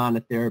than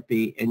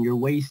monotherapy, and you're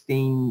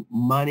wasting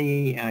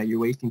money, you're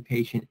wasting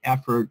patient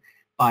effort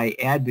by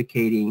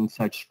advocating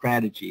such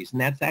strategies.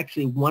 And that's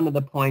actually one of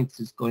the points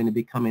that's going to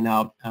be coming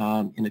out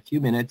in a few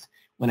minutes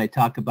when I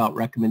talk about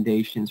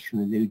recommendations from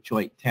the new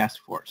Joint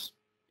Task Force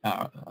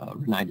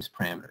Rhinitis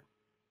parameter.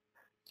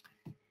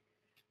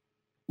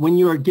 When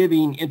you are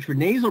giving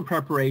intranasal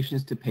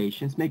preparations to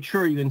patients, make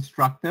sure you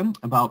instruct them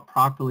about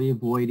properly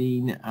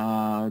avoiding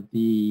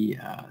the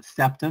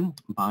septum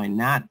by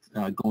not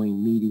going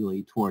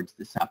medially towards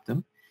the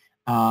septum.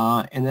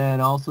 And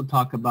then also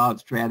talk about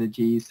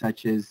strategies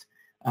such as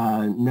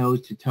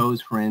nose to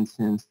toes, for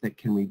instance, that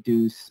can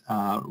reduce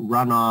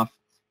runoff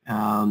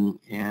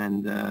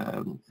and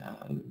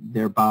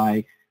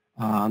thereby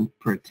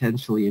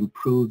potentially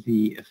improve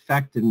the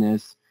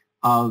effectiveness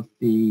of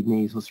the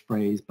nasal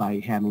sprays by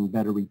having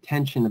better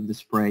retention of the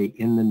spray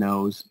in the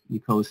nose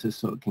mucosa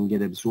so it can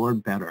get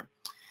absorbed better.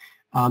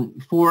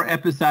 For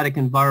episodic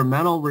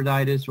environmental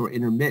rhinitis or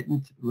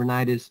intermittent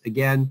rhinitis,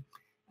 again,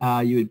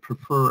 you would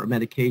prefer a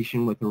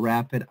medication with a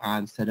rapid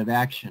onset of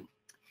action.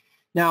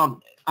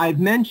 Now, I've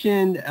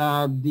mentioned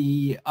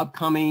the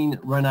upcoming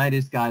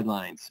rhinitis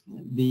guidelines.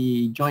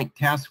 The Joint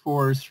Task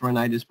Force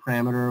Rhinitis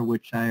Parameter,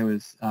 which I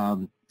was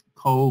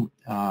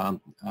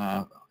co-editor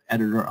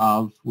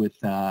of with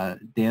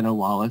Dana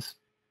Wallace,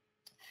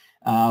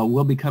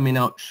 will be coming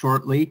out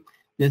shortly.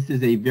 This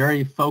is a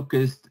very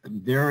focused,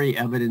 very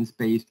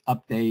evidence-based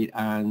update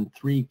on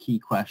 3 key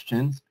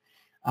questions.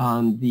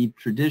 The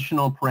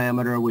traditional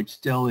parameter, which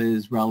still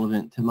is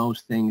relevant to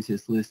most things,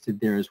 is listed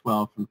there as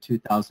well from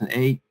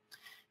 2008.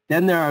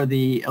 Then there are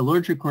the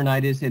allergic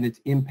rhinitis and its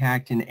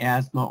impact in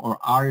asthma or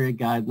ARIA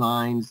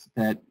guidelines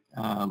that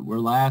were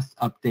last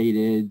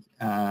updated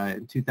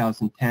in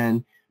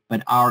 2010,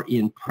 but are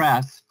in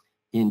press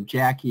in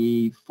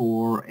JACI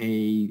for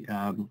a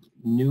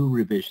new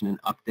revision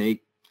and update.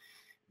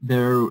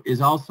 There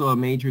is also a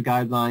major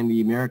guideline,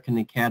 the American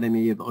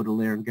Academy of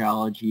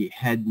Otolaryngology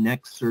Head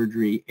Neck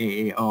Surgery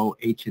AAO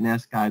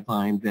HNS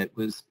guideline that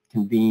was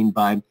convened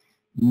by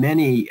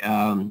many,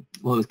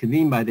 well, it was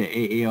convened by the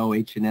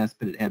AAO HNS,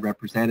 but it had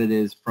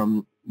representatives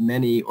from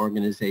many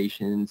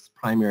organizations,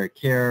 primary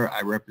care.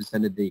 I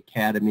represented the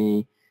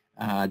academy,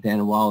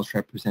 Dana Wallace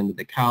represented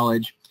the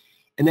college.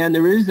 And then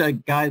there is a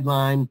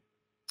guideline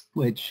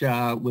which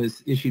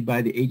was issued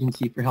by the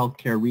Agency for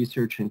Healthcare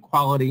Research and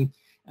Quality,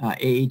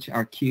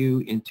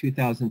 AHRQ, in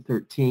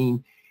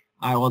 2013.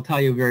 I will tell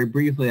you very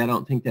briefly, I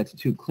don't think that's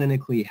too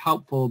clinically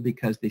helpful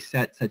because they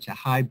set such a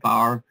high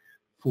bar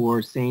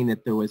for saying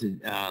that there was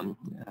a,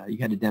 you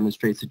had to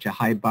demonstrate such a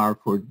high bar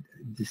for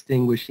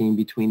distinguishing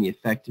between the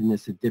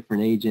effectiveness of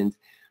different agents.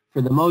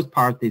 For the most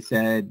part, they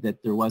said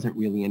that there wasn't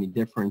really any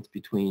difference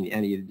between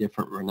any of the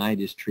different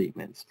rhinitis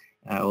treatments.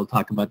 We'll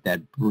talk about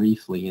that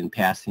briefly in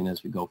passing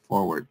as we go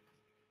forward.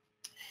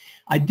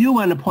 I do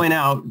want to point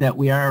out that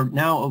we are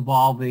now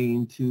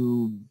evolving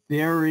to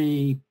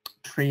very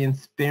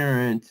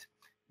transparent,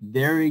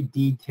 very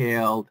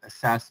detailed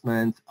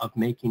assessments of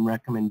making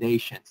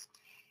recommendations.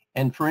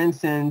 And for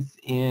instance,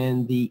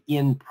 in the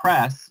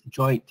in-press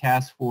Joint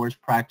Task Force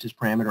Practice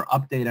Parameter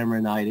Update on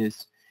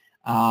Rhinitis,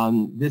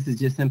 this is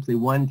just simply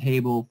one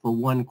table for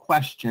one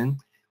question,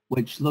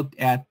 which looked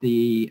at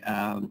the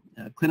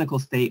clinical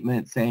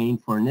statement saying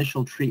for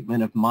initial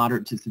treatment of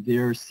moderate to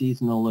severe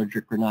seasonal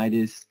allergic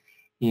rhinitis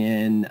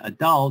in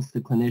adults, the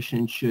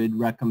clinician should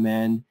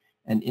recommend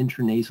an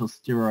intranasal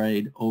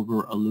steroid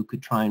over a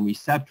leukotriene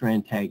receptor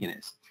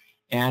antagonist.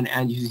 And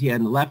as you see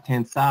on the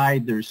left-hand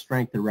side, there's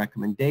strength of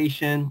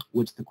recommendation,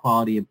 what's the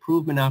quality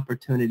improvement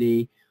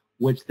opportunity,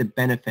 what's the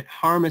benefit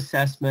harm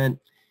assessment.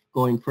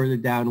 Going further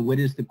down, what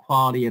is the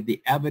quality of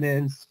the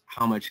evidence,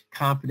 how much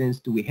confidence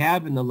do we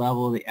have in the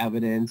level of the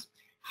evidence,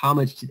 how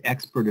much did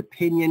expert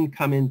opinion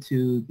come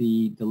into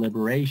the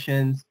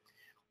deliberations,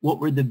 what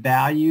were the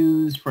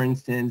values, for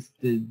instance,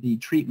 the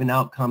treatment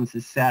outcomes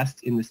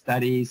assessed in the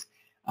studies,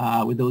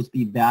 would those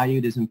be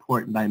valued as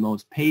important by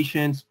most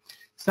patients?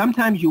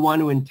 Sometimes you want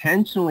to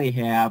intentionally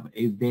have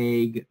a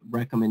vague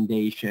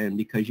recommendation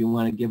because you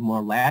want to give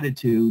more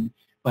latitude,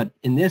 but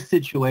in this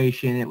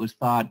situation it was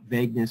thought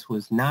vagueness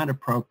was not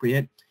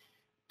appropriate.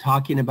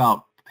 Talking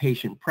about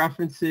patient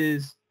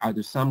preferences? Are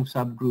there some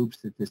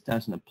subgroups that this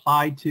doesn't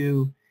apply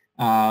to?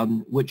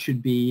 What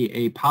should be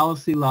a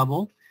policy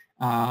level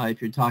if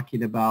you're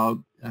talking about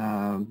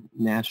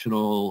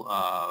national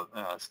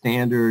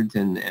standards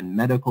and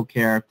medical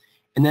care?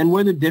 And then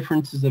what are the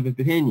differences of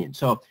opinion?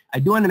 So I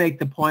do want to make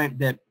the point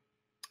that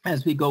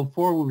as we go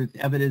forward with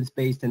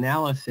evidence-based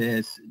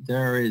analysis,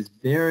 there is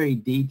very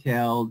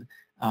detailed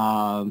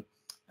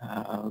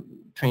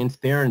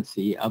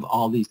transparency of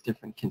all these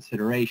different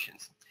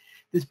considerations.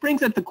 This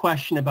brings up the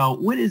question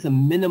about what is a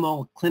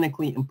minimal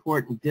clinically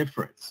important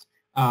difference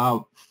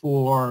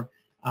for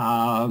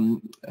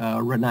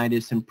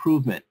rhinitis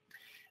improvement.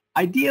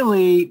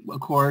 Ideally,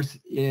 of course,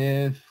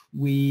 if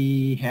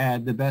we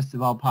had the best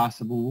of all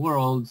possible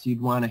worlds,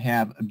 you'd want to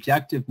have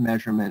objective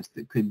measurements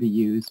that could be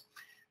used.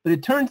 But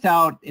it turns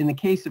out, in the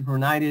case of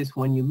rhinitis,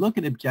 when you look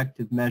at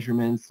objective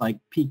measurements like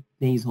peak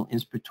nasal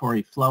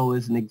inspiratory flow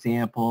as an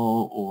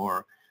example,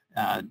 or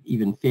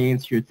even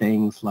fancier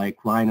things like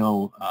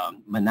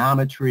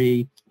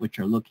rhinomanometry, which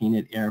are looking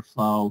at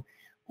airflow,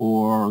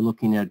 or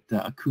looking at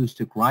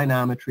acoustic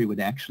rhinometry, which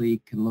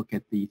actually can look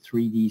at the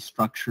 3D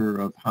structure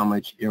of how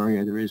much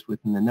area there is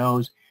within the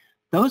nose.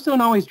 Those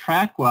don't always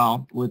track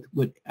well with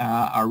what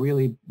are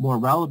really more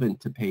relevant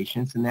to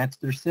patients, and that's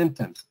their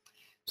symptoms.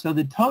 So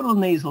the total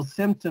nasal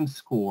symptom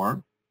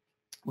score,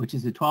 which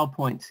is a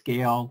 12-point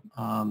scale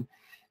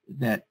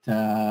that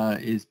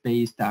is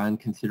based on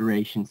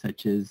considerations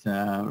such as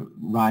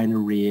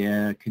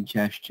rhinorrhea,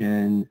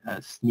 congestion,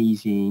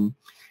 sneezing,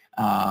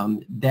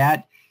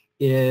 that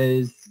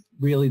is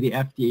really the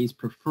FDA's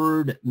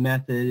preferred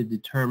method of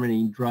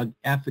determining drug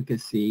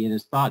efficacy and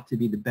is thought to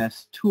be the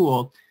best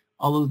tool,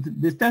 although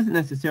this doesn't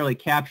necessarily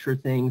capture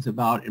things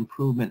about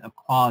improvement of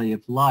quality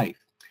of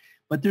life.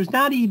 But there's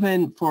not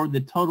even, for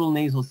the total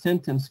nasal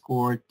symptom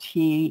score,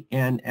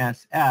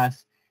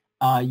 TNSS,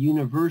 a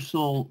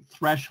universal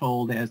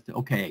threshold as to,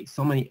 okay,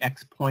 so many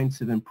X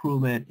points of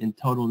improvement in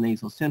total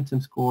nasal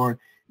symptom score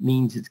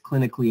means it's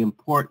clinically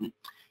important.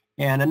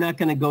 And I'm not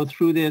going to go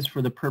through this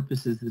for the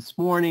purposes this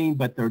morning,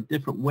 but there are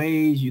different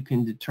ways you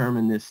can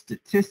determine this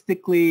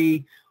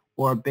statistically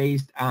or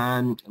based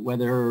on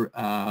whether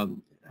a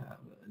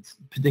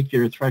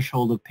particular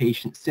threshold of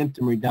patient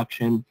symptom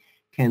reduction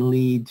can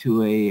lead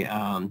to a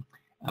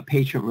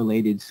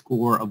patient-related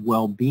score of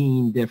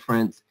well-being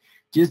difference.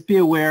 Just be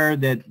aware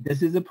that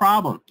this is a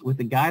problem with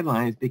the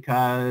guidelines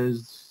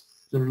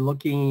because they're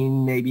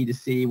looking maybe to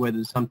see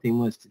whether something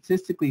was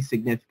statistically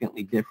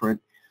significantly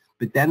different.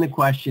 But then the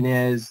question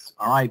is,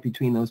 all right,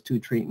 between those two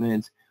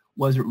treatments,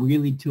 was it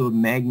really to a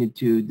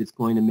magnitude that's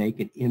going to make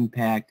an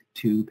impact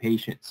to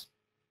patients?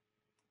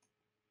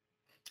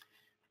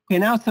 Okay,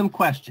 now some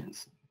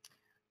questions.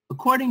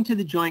 According to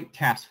the Joint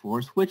Task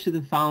Force, which of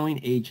the following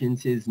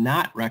agents is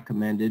not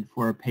recommended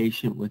for a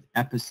patient with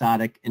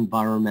episodic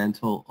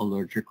environmental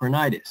allergic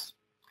rhinitis?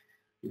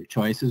 Your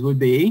choices would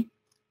be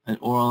an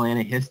oral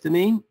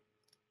antihistamine,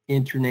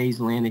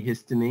 intranasal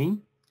antihistamine,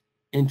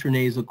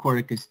 intranasal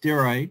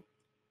corticosteroid,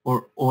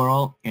 or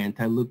oral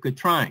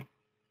anti-leukotriene.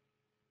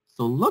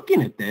 So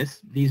looking at this,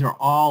 these are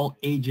all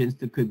agents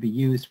that could be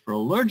used for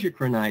allergic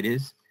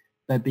rhinitis,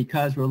 but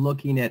because we're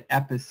looking at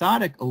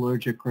episodic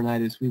allergic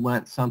rhinitis, we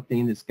want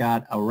something that's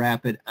got a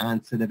rapid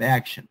onset of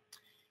action.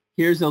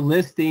 Here's a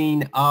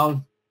listing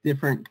of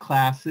different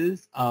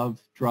classes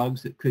of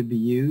drugs that could be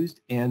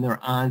used and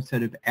their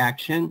onset of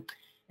action.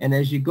 And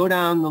as you go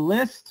down the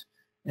list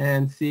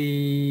and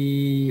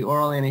see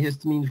oral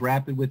antihistamines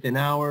rapid within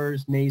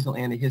hours, nasal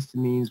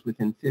antihistamines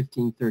within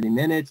 15-30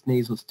 minutes,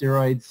 nasal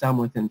steroids some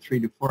within 3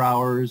 to 4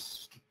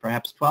 hours,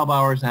 perhaps 12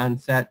 hours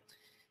onset.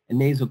 And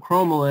nasal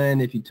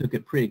cromolyn, if you took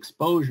it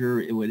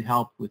pre-exposure, it would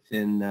help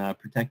within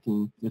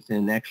protecting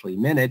within actually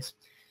minutes.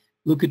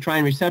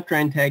 Leukotriene receptor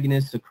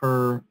antagonists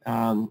occur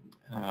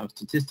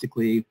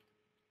statistically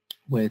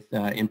with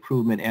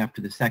improvement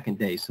after the second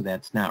day, so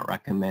that's not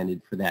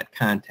recommended for that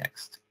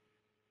context.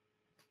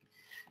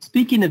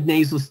 Speaking of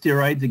nasal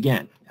steroids,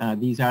 again,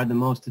 these are the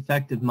most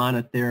effective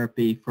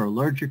monotherapy for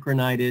allergic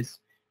rhinitis.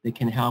 They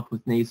can help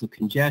with nasal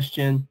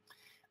congestion.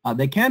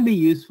 They can be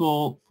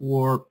useful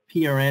for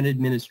PRN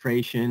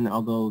administration,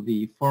 although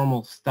the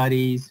formal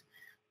studies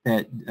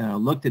that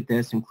looked at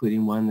this,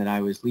 including one that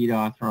I was lead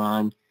author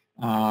on,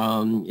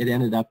 it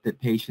ended up that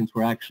patients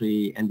were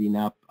actually ending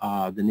up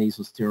the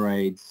nasal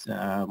steroids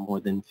more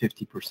than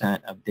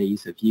 50% of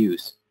days of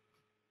use.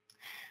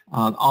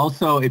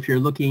 Also, if you're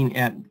looking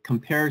at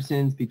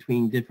comparisons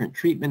between different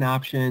treatment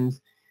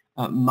options,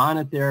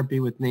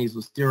 monotherapy with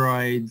nasal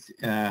steroids,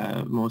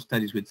 most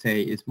studies would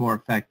say, is more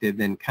effective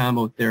than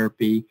combo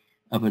therapy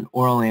of an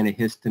oral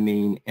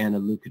antihistamine and a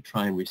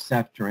leukotriene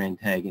receptor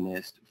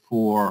antagonist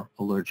for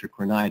allergic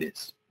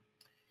rhinitis.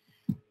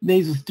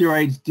 Nasal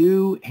steroids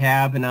do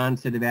have an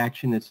onset of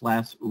action that's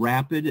less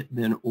rapid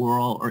than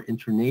oral or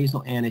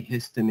intranasal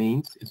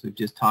antihistamines, as we've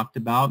just talked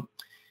about.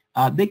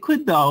 They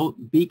could, though,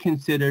 be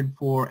considered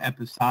for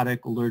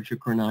episodic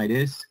allergic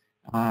rhinitis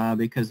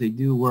because they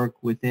do work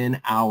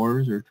within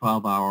hours or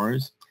 12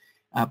 hours.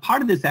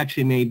 Part of this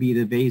actually may be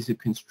the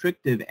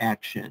vasoconstrictive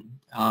action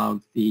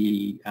of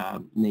the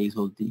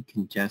nasal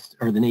decongest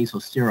or the nasal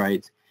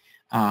steroids.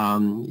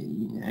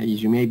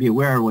 As you may be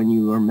aware, when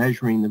you are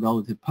measuring the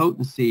relative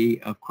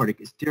potency of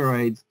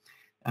corticosteroids,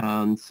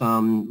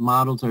 some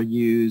models are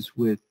used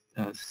with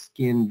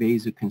skin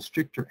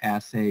vasoconstrictor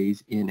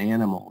assays in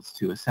animals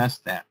to assess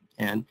that.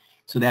 And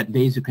so that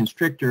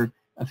vasoconstrictor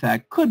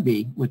effect could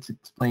be what's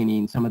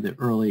explaining some of the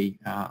early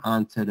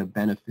onset of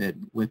benefit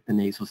with the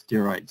nasal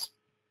steroids.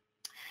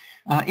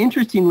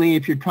 Interestingly,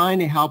 if you're trying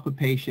to help a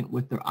patient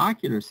with their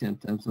ocular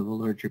symptoms of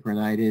allergic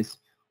rhinitis,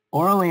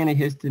 oral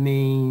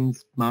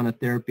antihistamines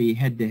monotherapy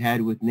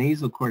head-to-head with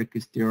nasal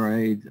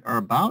corticosteroids are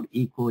about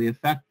equally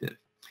effective.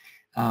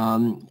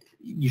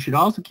 You should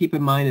also keep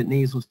in mind that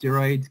nasal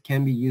steroids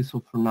can be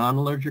useful for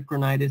non-allergic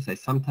rhinitis. I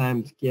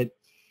sometimes get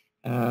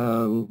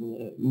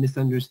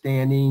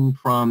misunderstanding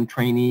from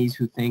trainees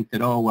who think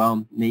that, oh,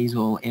 well,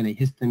 nasal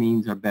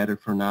antihistamines are better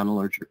for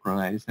non-allergic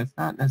rhinitis. That's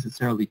not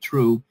necessarily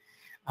true.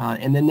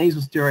 And then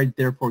nasal steroids,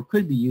 therefore,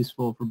 could be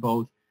useful for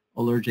both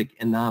allergic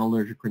and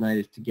non-allergic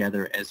rhinitis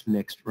together as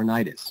mixed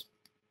rhinitis.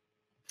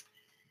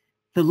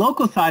 The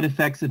local side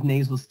effects of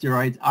nasal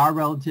steroids are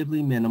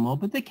relatively minimal,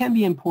 but they can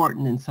be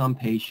important in some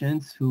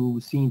patients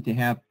who seem to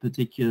have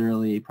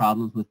particularly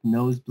problems with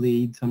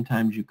nosebleed.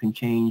 Sometimes you can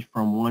change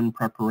from one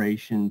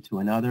preparation to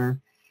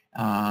another.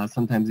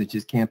 Sometimes it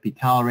just can't be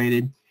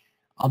tolerated.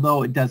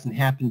 Although it doesn't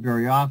happen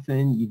very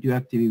often, you do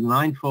have to be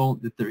mindful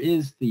that there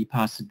is the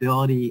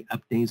possibility of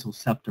nasal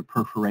septal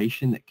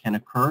perforation that can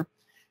occur.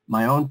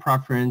 My own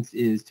preference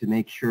is to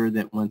make sure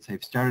that once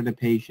I've started a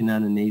patient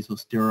on a nasal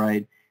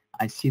steroid,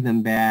 I see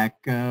them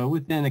back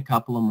within a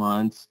couple of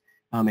months,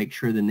 make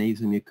sure the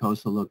nasal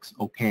mucosa looks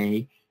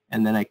okay,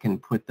 and then I can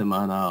put them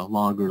on a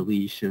longer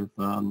leash of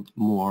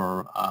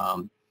more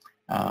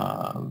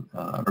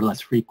or less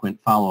frequent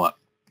follow-up.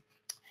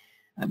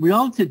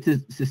 Relative to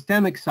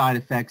systemic side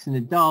effects in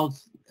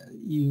adults,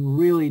 you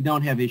really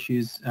don't have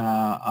issues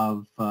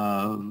of,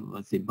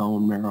 let's say,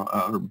 bone marrow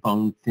or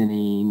bone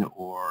thinning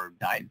or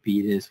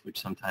diabetes, which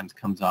sometimes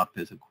comes up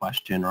as a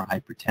question, or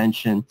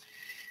hypertension.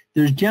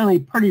 There's generally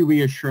pretty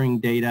reassuring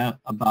data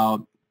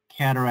about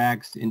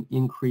cataracts and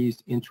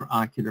increased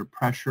intraocular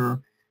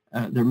pressure.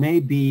 There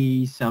may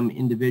be some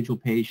individual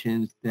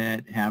patients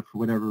that have, for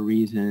whatever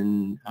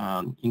reason,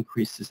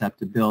 increased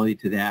susceptibility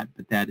to that,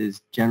 but that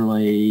is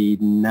generally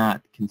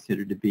not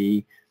considered to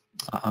be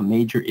a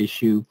major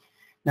issue.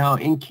 Now,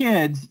 in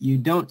kids, you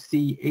don't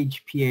see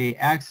HPA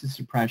axis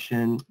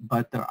suppression,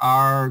 but there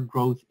are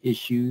growth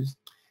issues.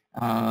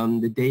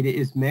 The data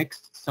is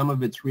mixed. Some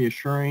of it's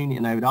reassuring,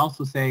 and I would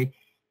also say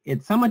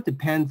it somewhat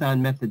depends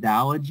on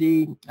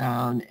methodology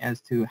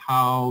as to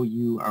how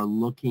you are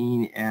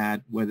looking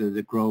at whether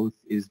the growth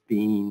is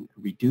being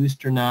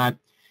reduced or not.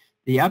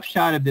 The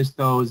upshot of this,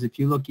 though, is if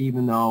you look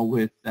even though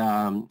with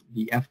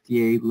the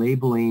FDA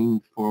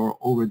labeling for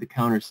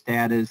over-the-counter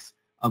status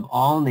of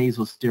all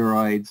nasal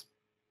steroids,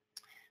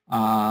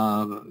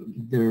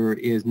 there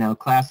is now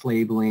class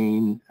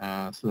labeling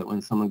so that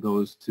when someone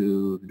goes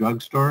to the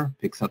drugstore,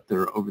 picks up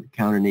their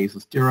over-the-counter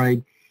nasal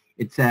steroid,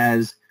 it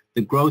says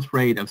the growth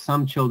rate of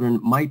some children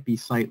might be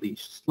slightly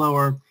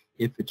slower.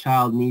 If a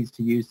child needs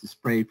to use the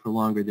spray for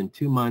longer than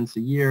 2 months a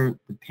year,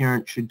 the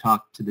parent should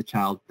talk to the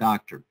child's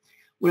doctor.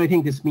 What I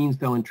think this means,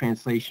 though, in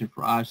translation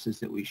for us is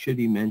that we should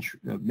be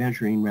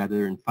measuring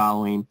rather than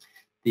following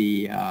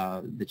the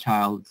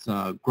child's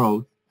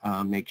growth,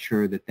 make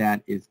sure that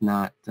that is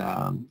not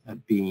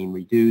being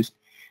reduced.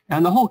 Now,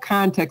 in the whole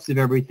context of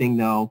everything,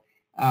 though,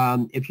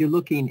 if you're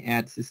looking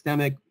at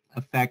systemic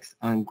effects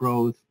on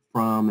growth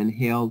from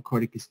inhaled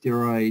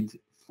corticosteroids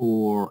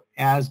for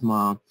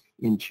asthma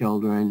in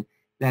children,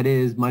 that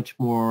is much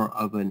more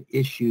of an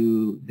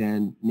issue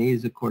than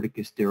nasal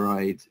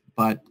corticosteroids.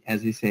 But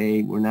as I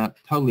say, we're not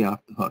totally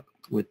off the hook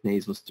with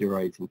nasal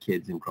steroids in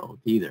kids and growth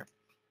either.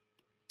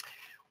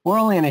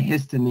 Oral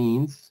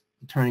antihistamines,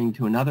 turning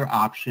to another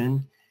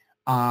option,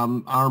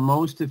 are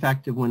most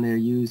effective when they're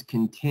used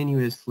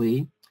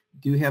continuously,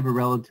 do have a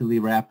relatively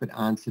rapid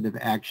onset of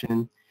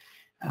action.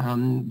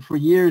 For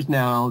years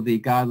now, the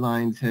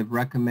guidelines have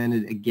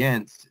recommended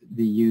against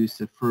the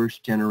use of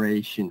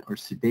first-generation or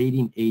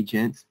sedating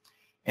agents,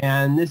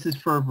 and this is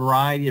for a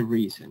variety of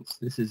reasons.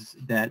 This is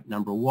that,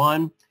 number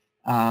one,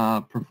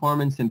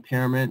 performance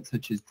impairment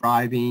such as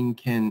driving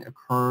can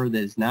occur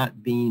that is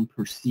not being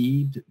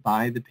perceived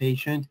by the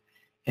patient,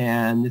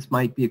 and this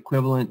might be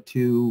equivalent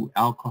to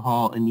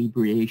alcohol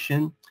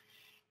inebriation.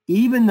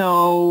 Even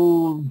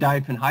though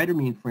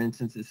diphenhydramine, for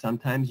instance, is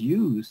sometimes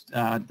used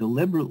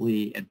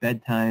deliberately at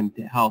bedtime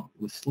to help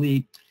with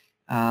sleep,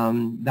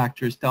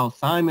 Dr. Estelle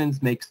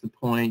Simons makes the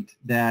point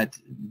that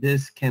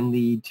this can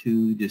lead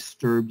to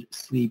disturbed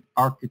sleep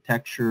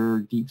architecture,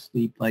 deep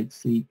sleep, light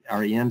sleep,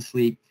 REM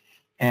sleep,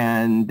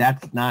 and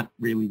that's not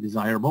really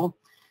desirable.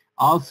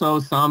 Also,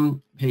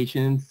 some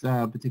patients,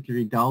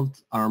 particularly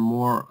adults, are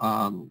more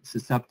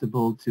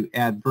susceptible to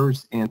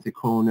adverse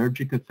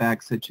anticholinergic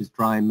effects such as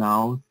dry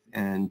mouth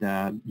and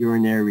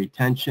urinary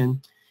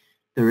retention.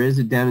 There is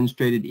a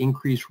demonstrated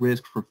increased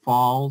risk for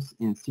falls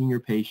in senior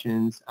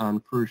patients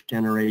on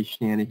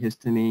first-generation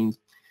antihistamines.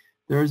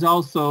 There is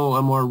also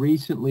a more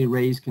recently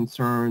raised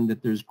concern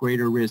that there's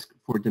greater risk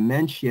for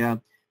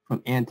dementia from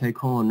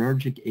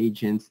anticholinergic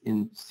agents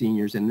in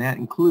seniors, and that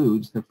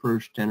includes the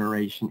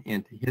first-generation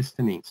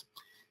antihistamines.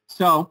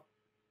 So,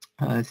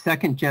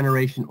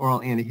 second-generation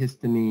oral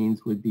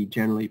antihistamines would be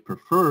generally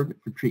preferred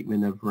for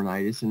treatment of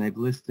rhinitis, and I've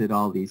listed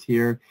all these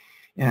here.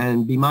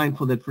 And be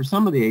mindful that for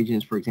some of the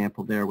agents, for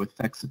example, there with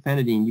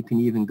fexofenadine, you can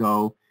even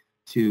go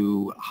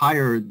to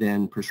higher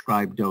than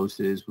prescribed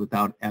doses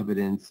without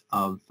evidence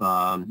of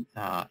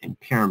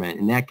impairment.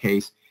 In that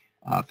case,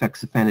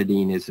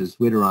 fexofenadine is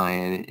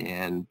zwitterion,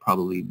 and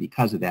probably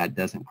because of that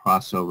doesn't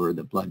cross over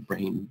the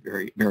blood-brain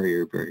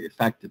barrier very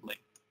effectively.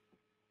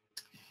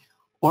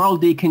 Oral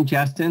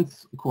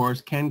decongestants, of course,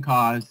 can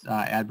cause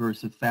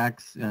adverse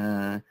effects,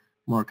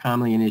 more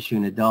commonly an issue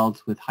in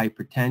adults with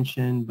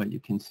hypertension, but you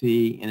can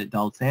see in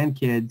adults and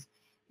kids,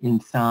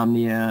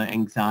 insomnia,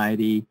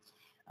 anxiety.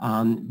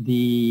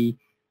 The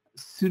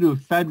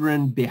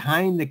pseudoephedrine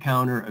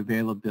behind-the-counter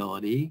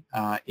availability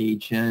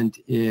agent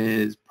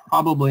is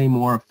probably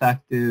more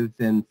effective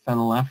than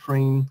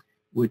phenylephrine,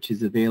 which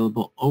is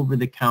available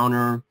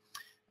over-the-counter.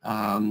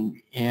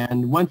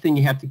 And one thing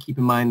you have to keep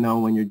in mind, though,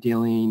 when you're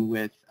dealing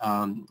with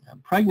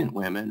pregnant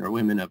women or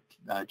women of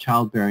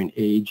childbearing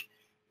age,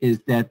 is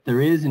that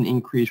there is an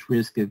increased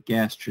risk of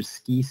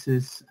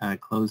gastroschisis,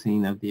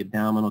 closing of the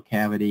abdominal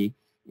cavity,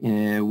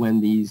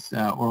 when these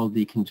oral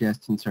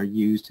decongestants are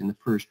used in the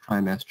first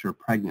trimester of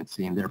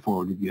pregnancy, and therefore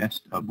would be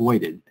best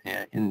avoided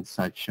in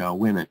such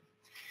women.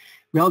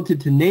 Relative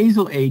to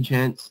nasal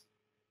agents,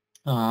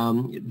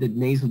 the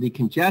nasal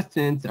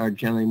decongestants are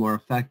generally more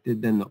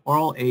effective than the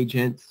oral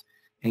agents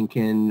and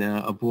can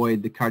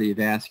avoid the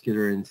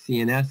cardiovascular and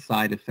CNS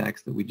side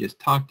effects that we just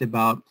talked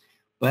about.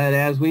 But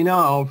as we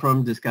know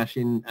from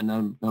discussion a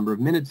number of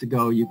minutes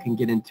ago, you can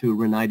get into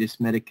rhinitis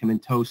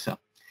medicamentosa.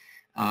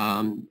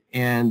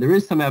 And there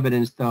is some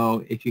evidence,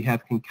 though, if you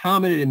have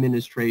concomitant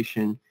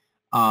administration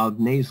of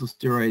nasal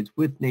steroids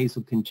with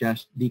nasal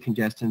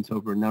decongestants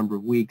over a number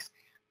of weeks,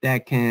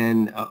 that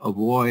can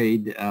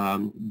avoid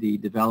the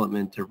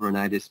development of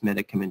rhinitis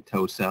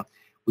medicamentosa.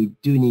 We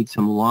do need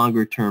some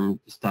longer-term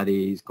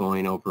studies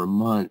going over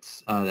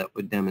months that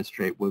would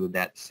demonstrate whether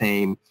that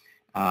same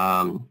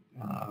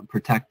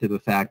protective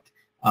effect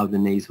of the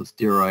nasal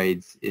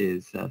steroids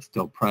is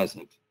still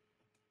present.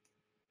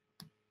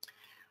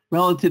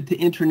 Relative to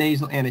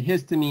intranasal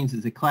antihistamines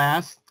as a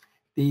class,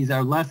 these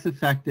are less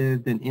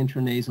effective than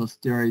intranasal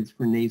steroids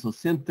for nasal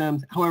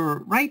symptoms.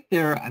 However, right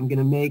there, I'm going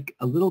to make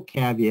a little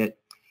caveat.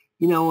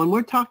 You know, when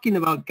we're talking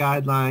about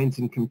guidelines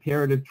and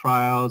comparative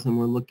trials and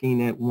we're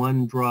looking at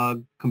one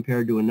drug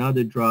compared to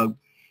another drug,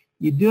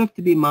 you do have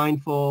to be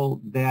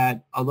mindful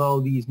that although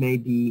these may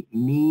be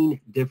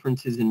mean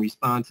differences in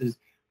responses,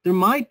 there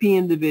might be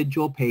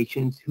individual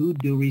patients who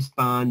do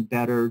respond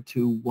better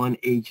to one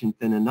agent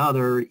than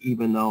another,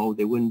 even though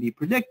they wouldn't be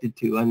predicted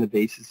to on the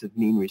basis of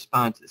mean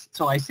responses.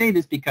 So I say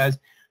this because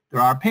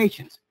there are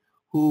patients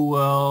who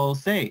will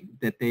say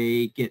that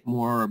they get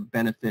more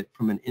benefit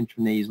from an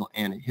intranasal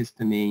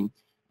antihistamine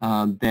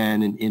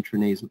than an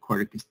intranasal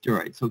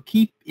corticosteroid. So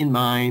keep in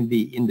mind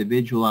the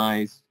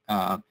individualized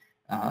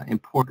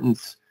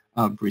importance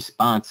of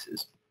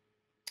responses.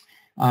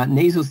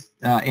 Nasal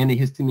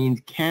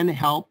antihistamines can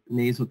help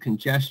nasal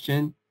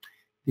congestion.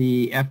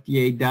 The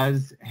FDA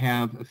does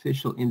have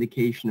official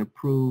indication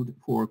approved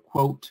for,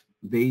 quote,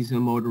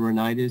 vasomotor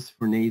rhinitis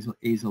for nasal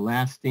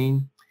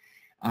azolastine.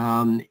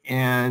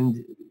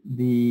 And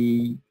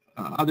the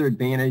other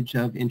advantage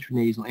of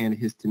intranasal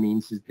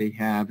antihistamines is they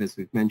have, as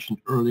we've mentioned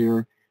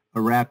earlier,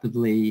 a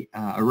relatively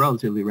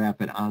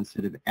rapid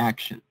onset of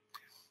action.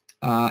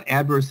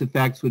 Adverse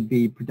effects would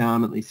be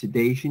predominantly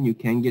sedation. You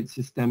can get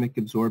systemic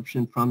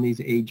absorption from these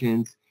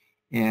agents,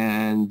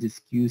 and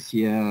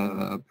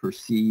dysgeusia,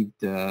 perceived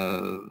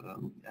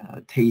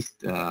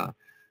taste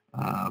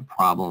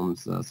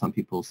problems. Some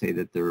people say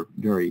that they're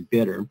very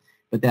bitter,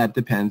 but that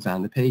depends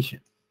on the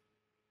patient.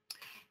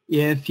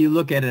 If you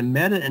look at a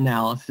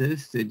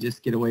meta-analysis, to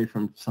just get away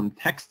from some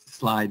text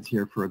slides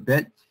here for a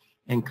bit,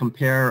 and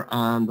compare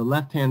on the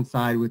left-hand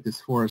side with this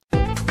 4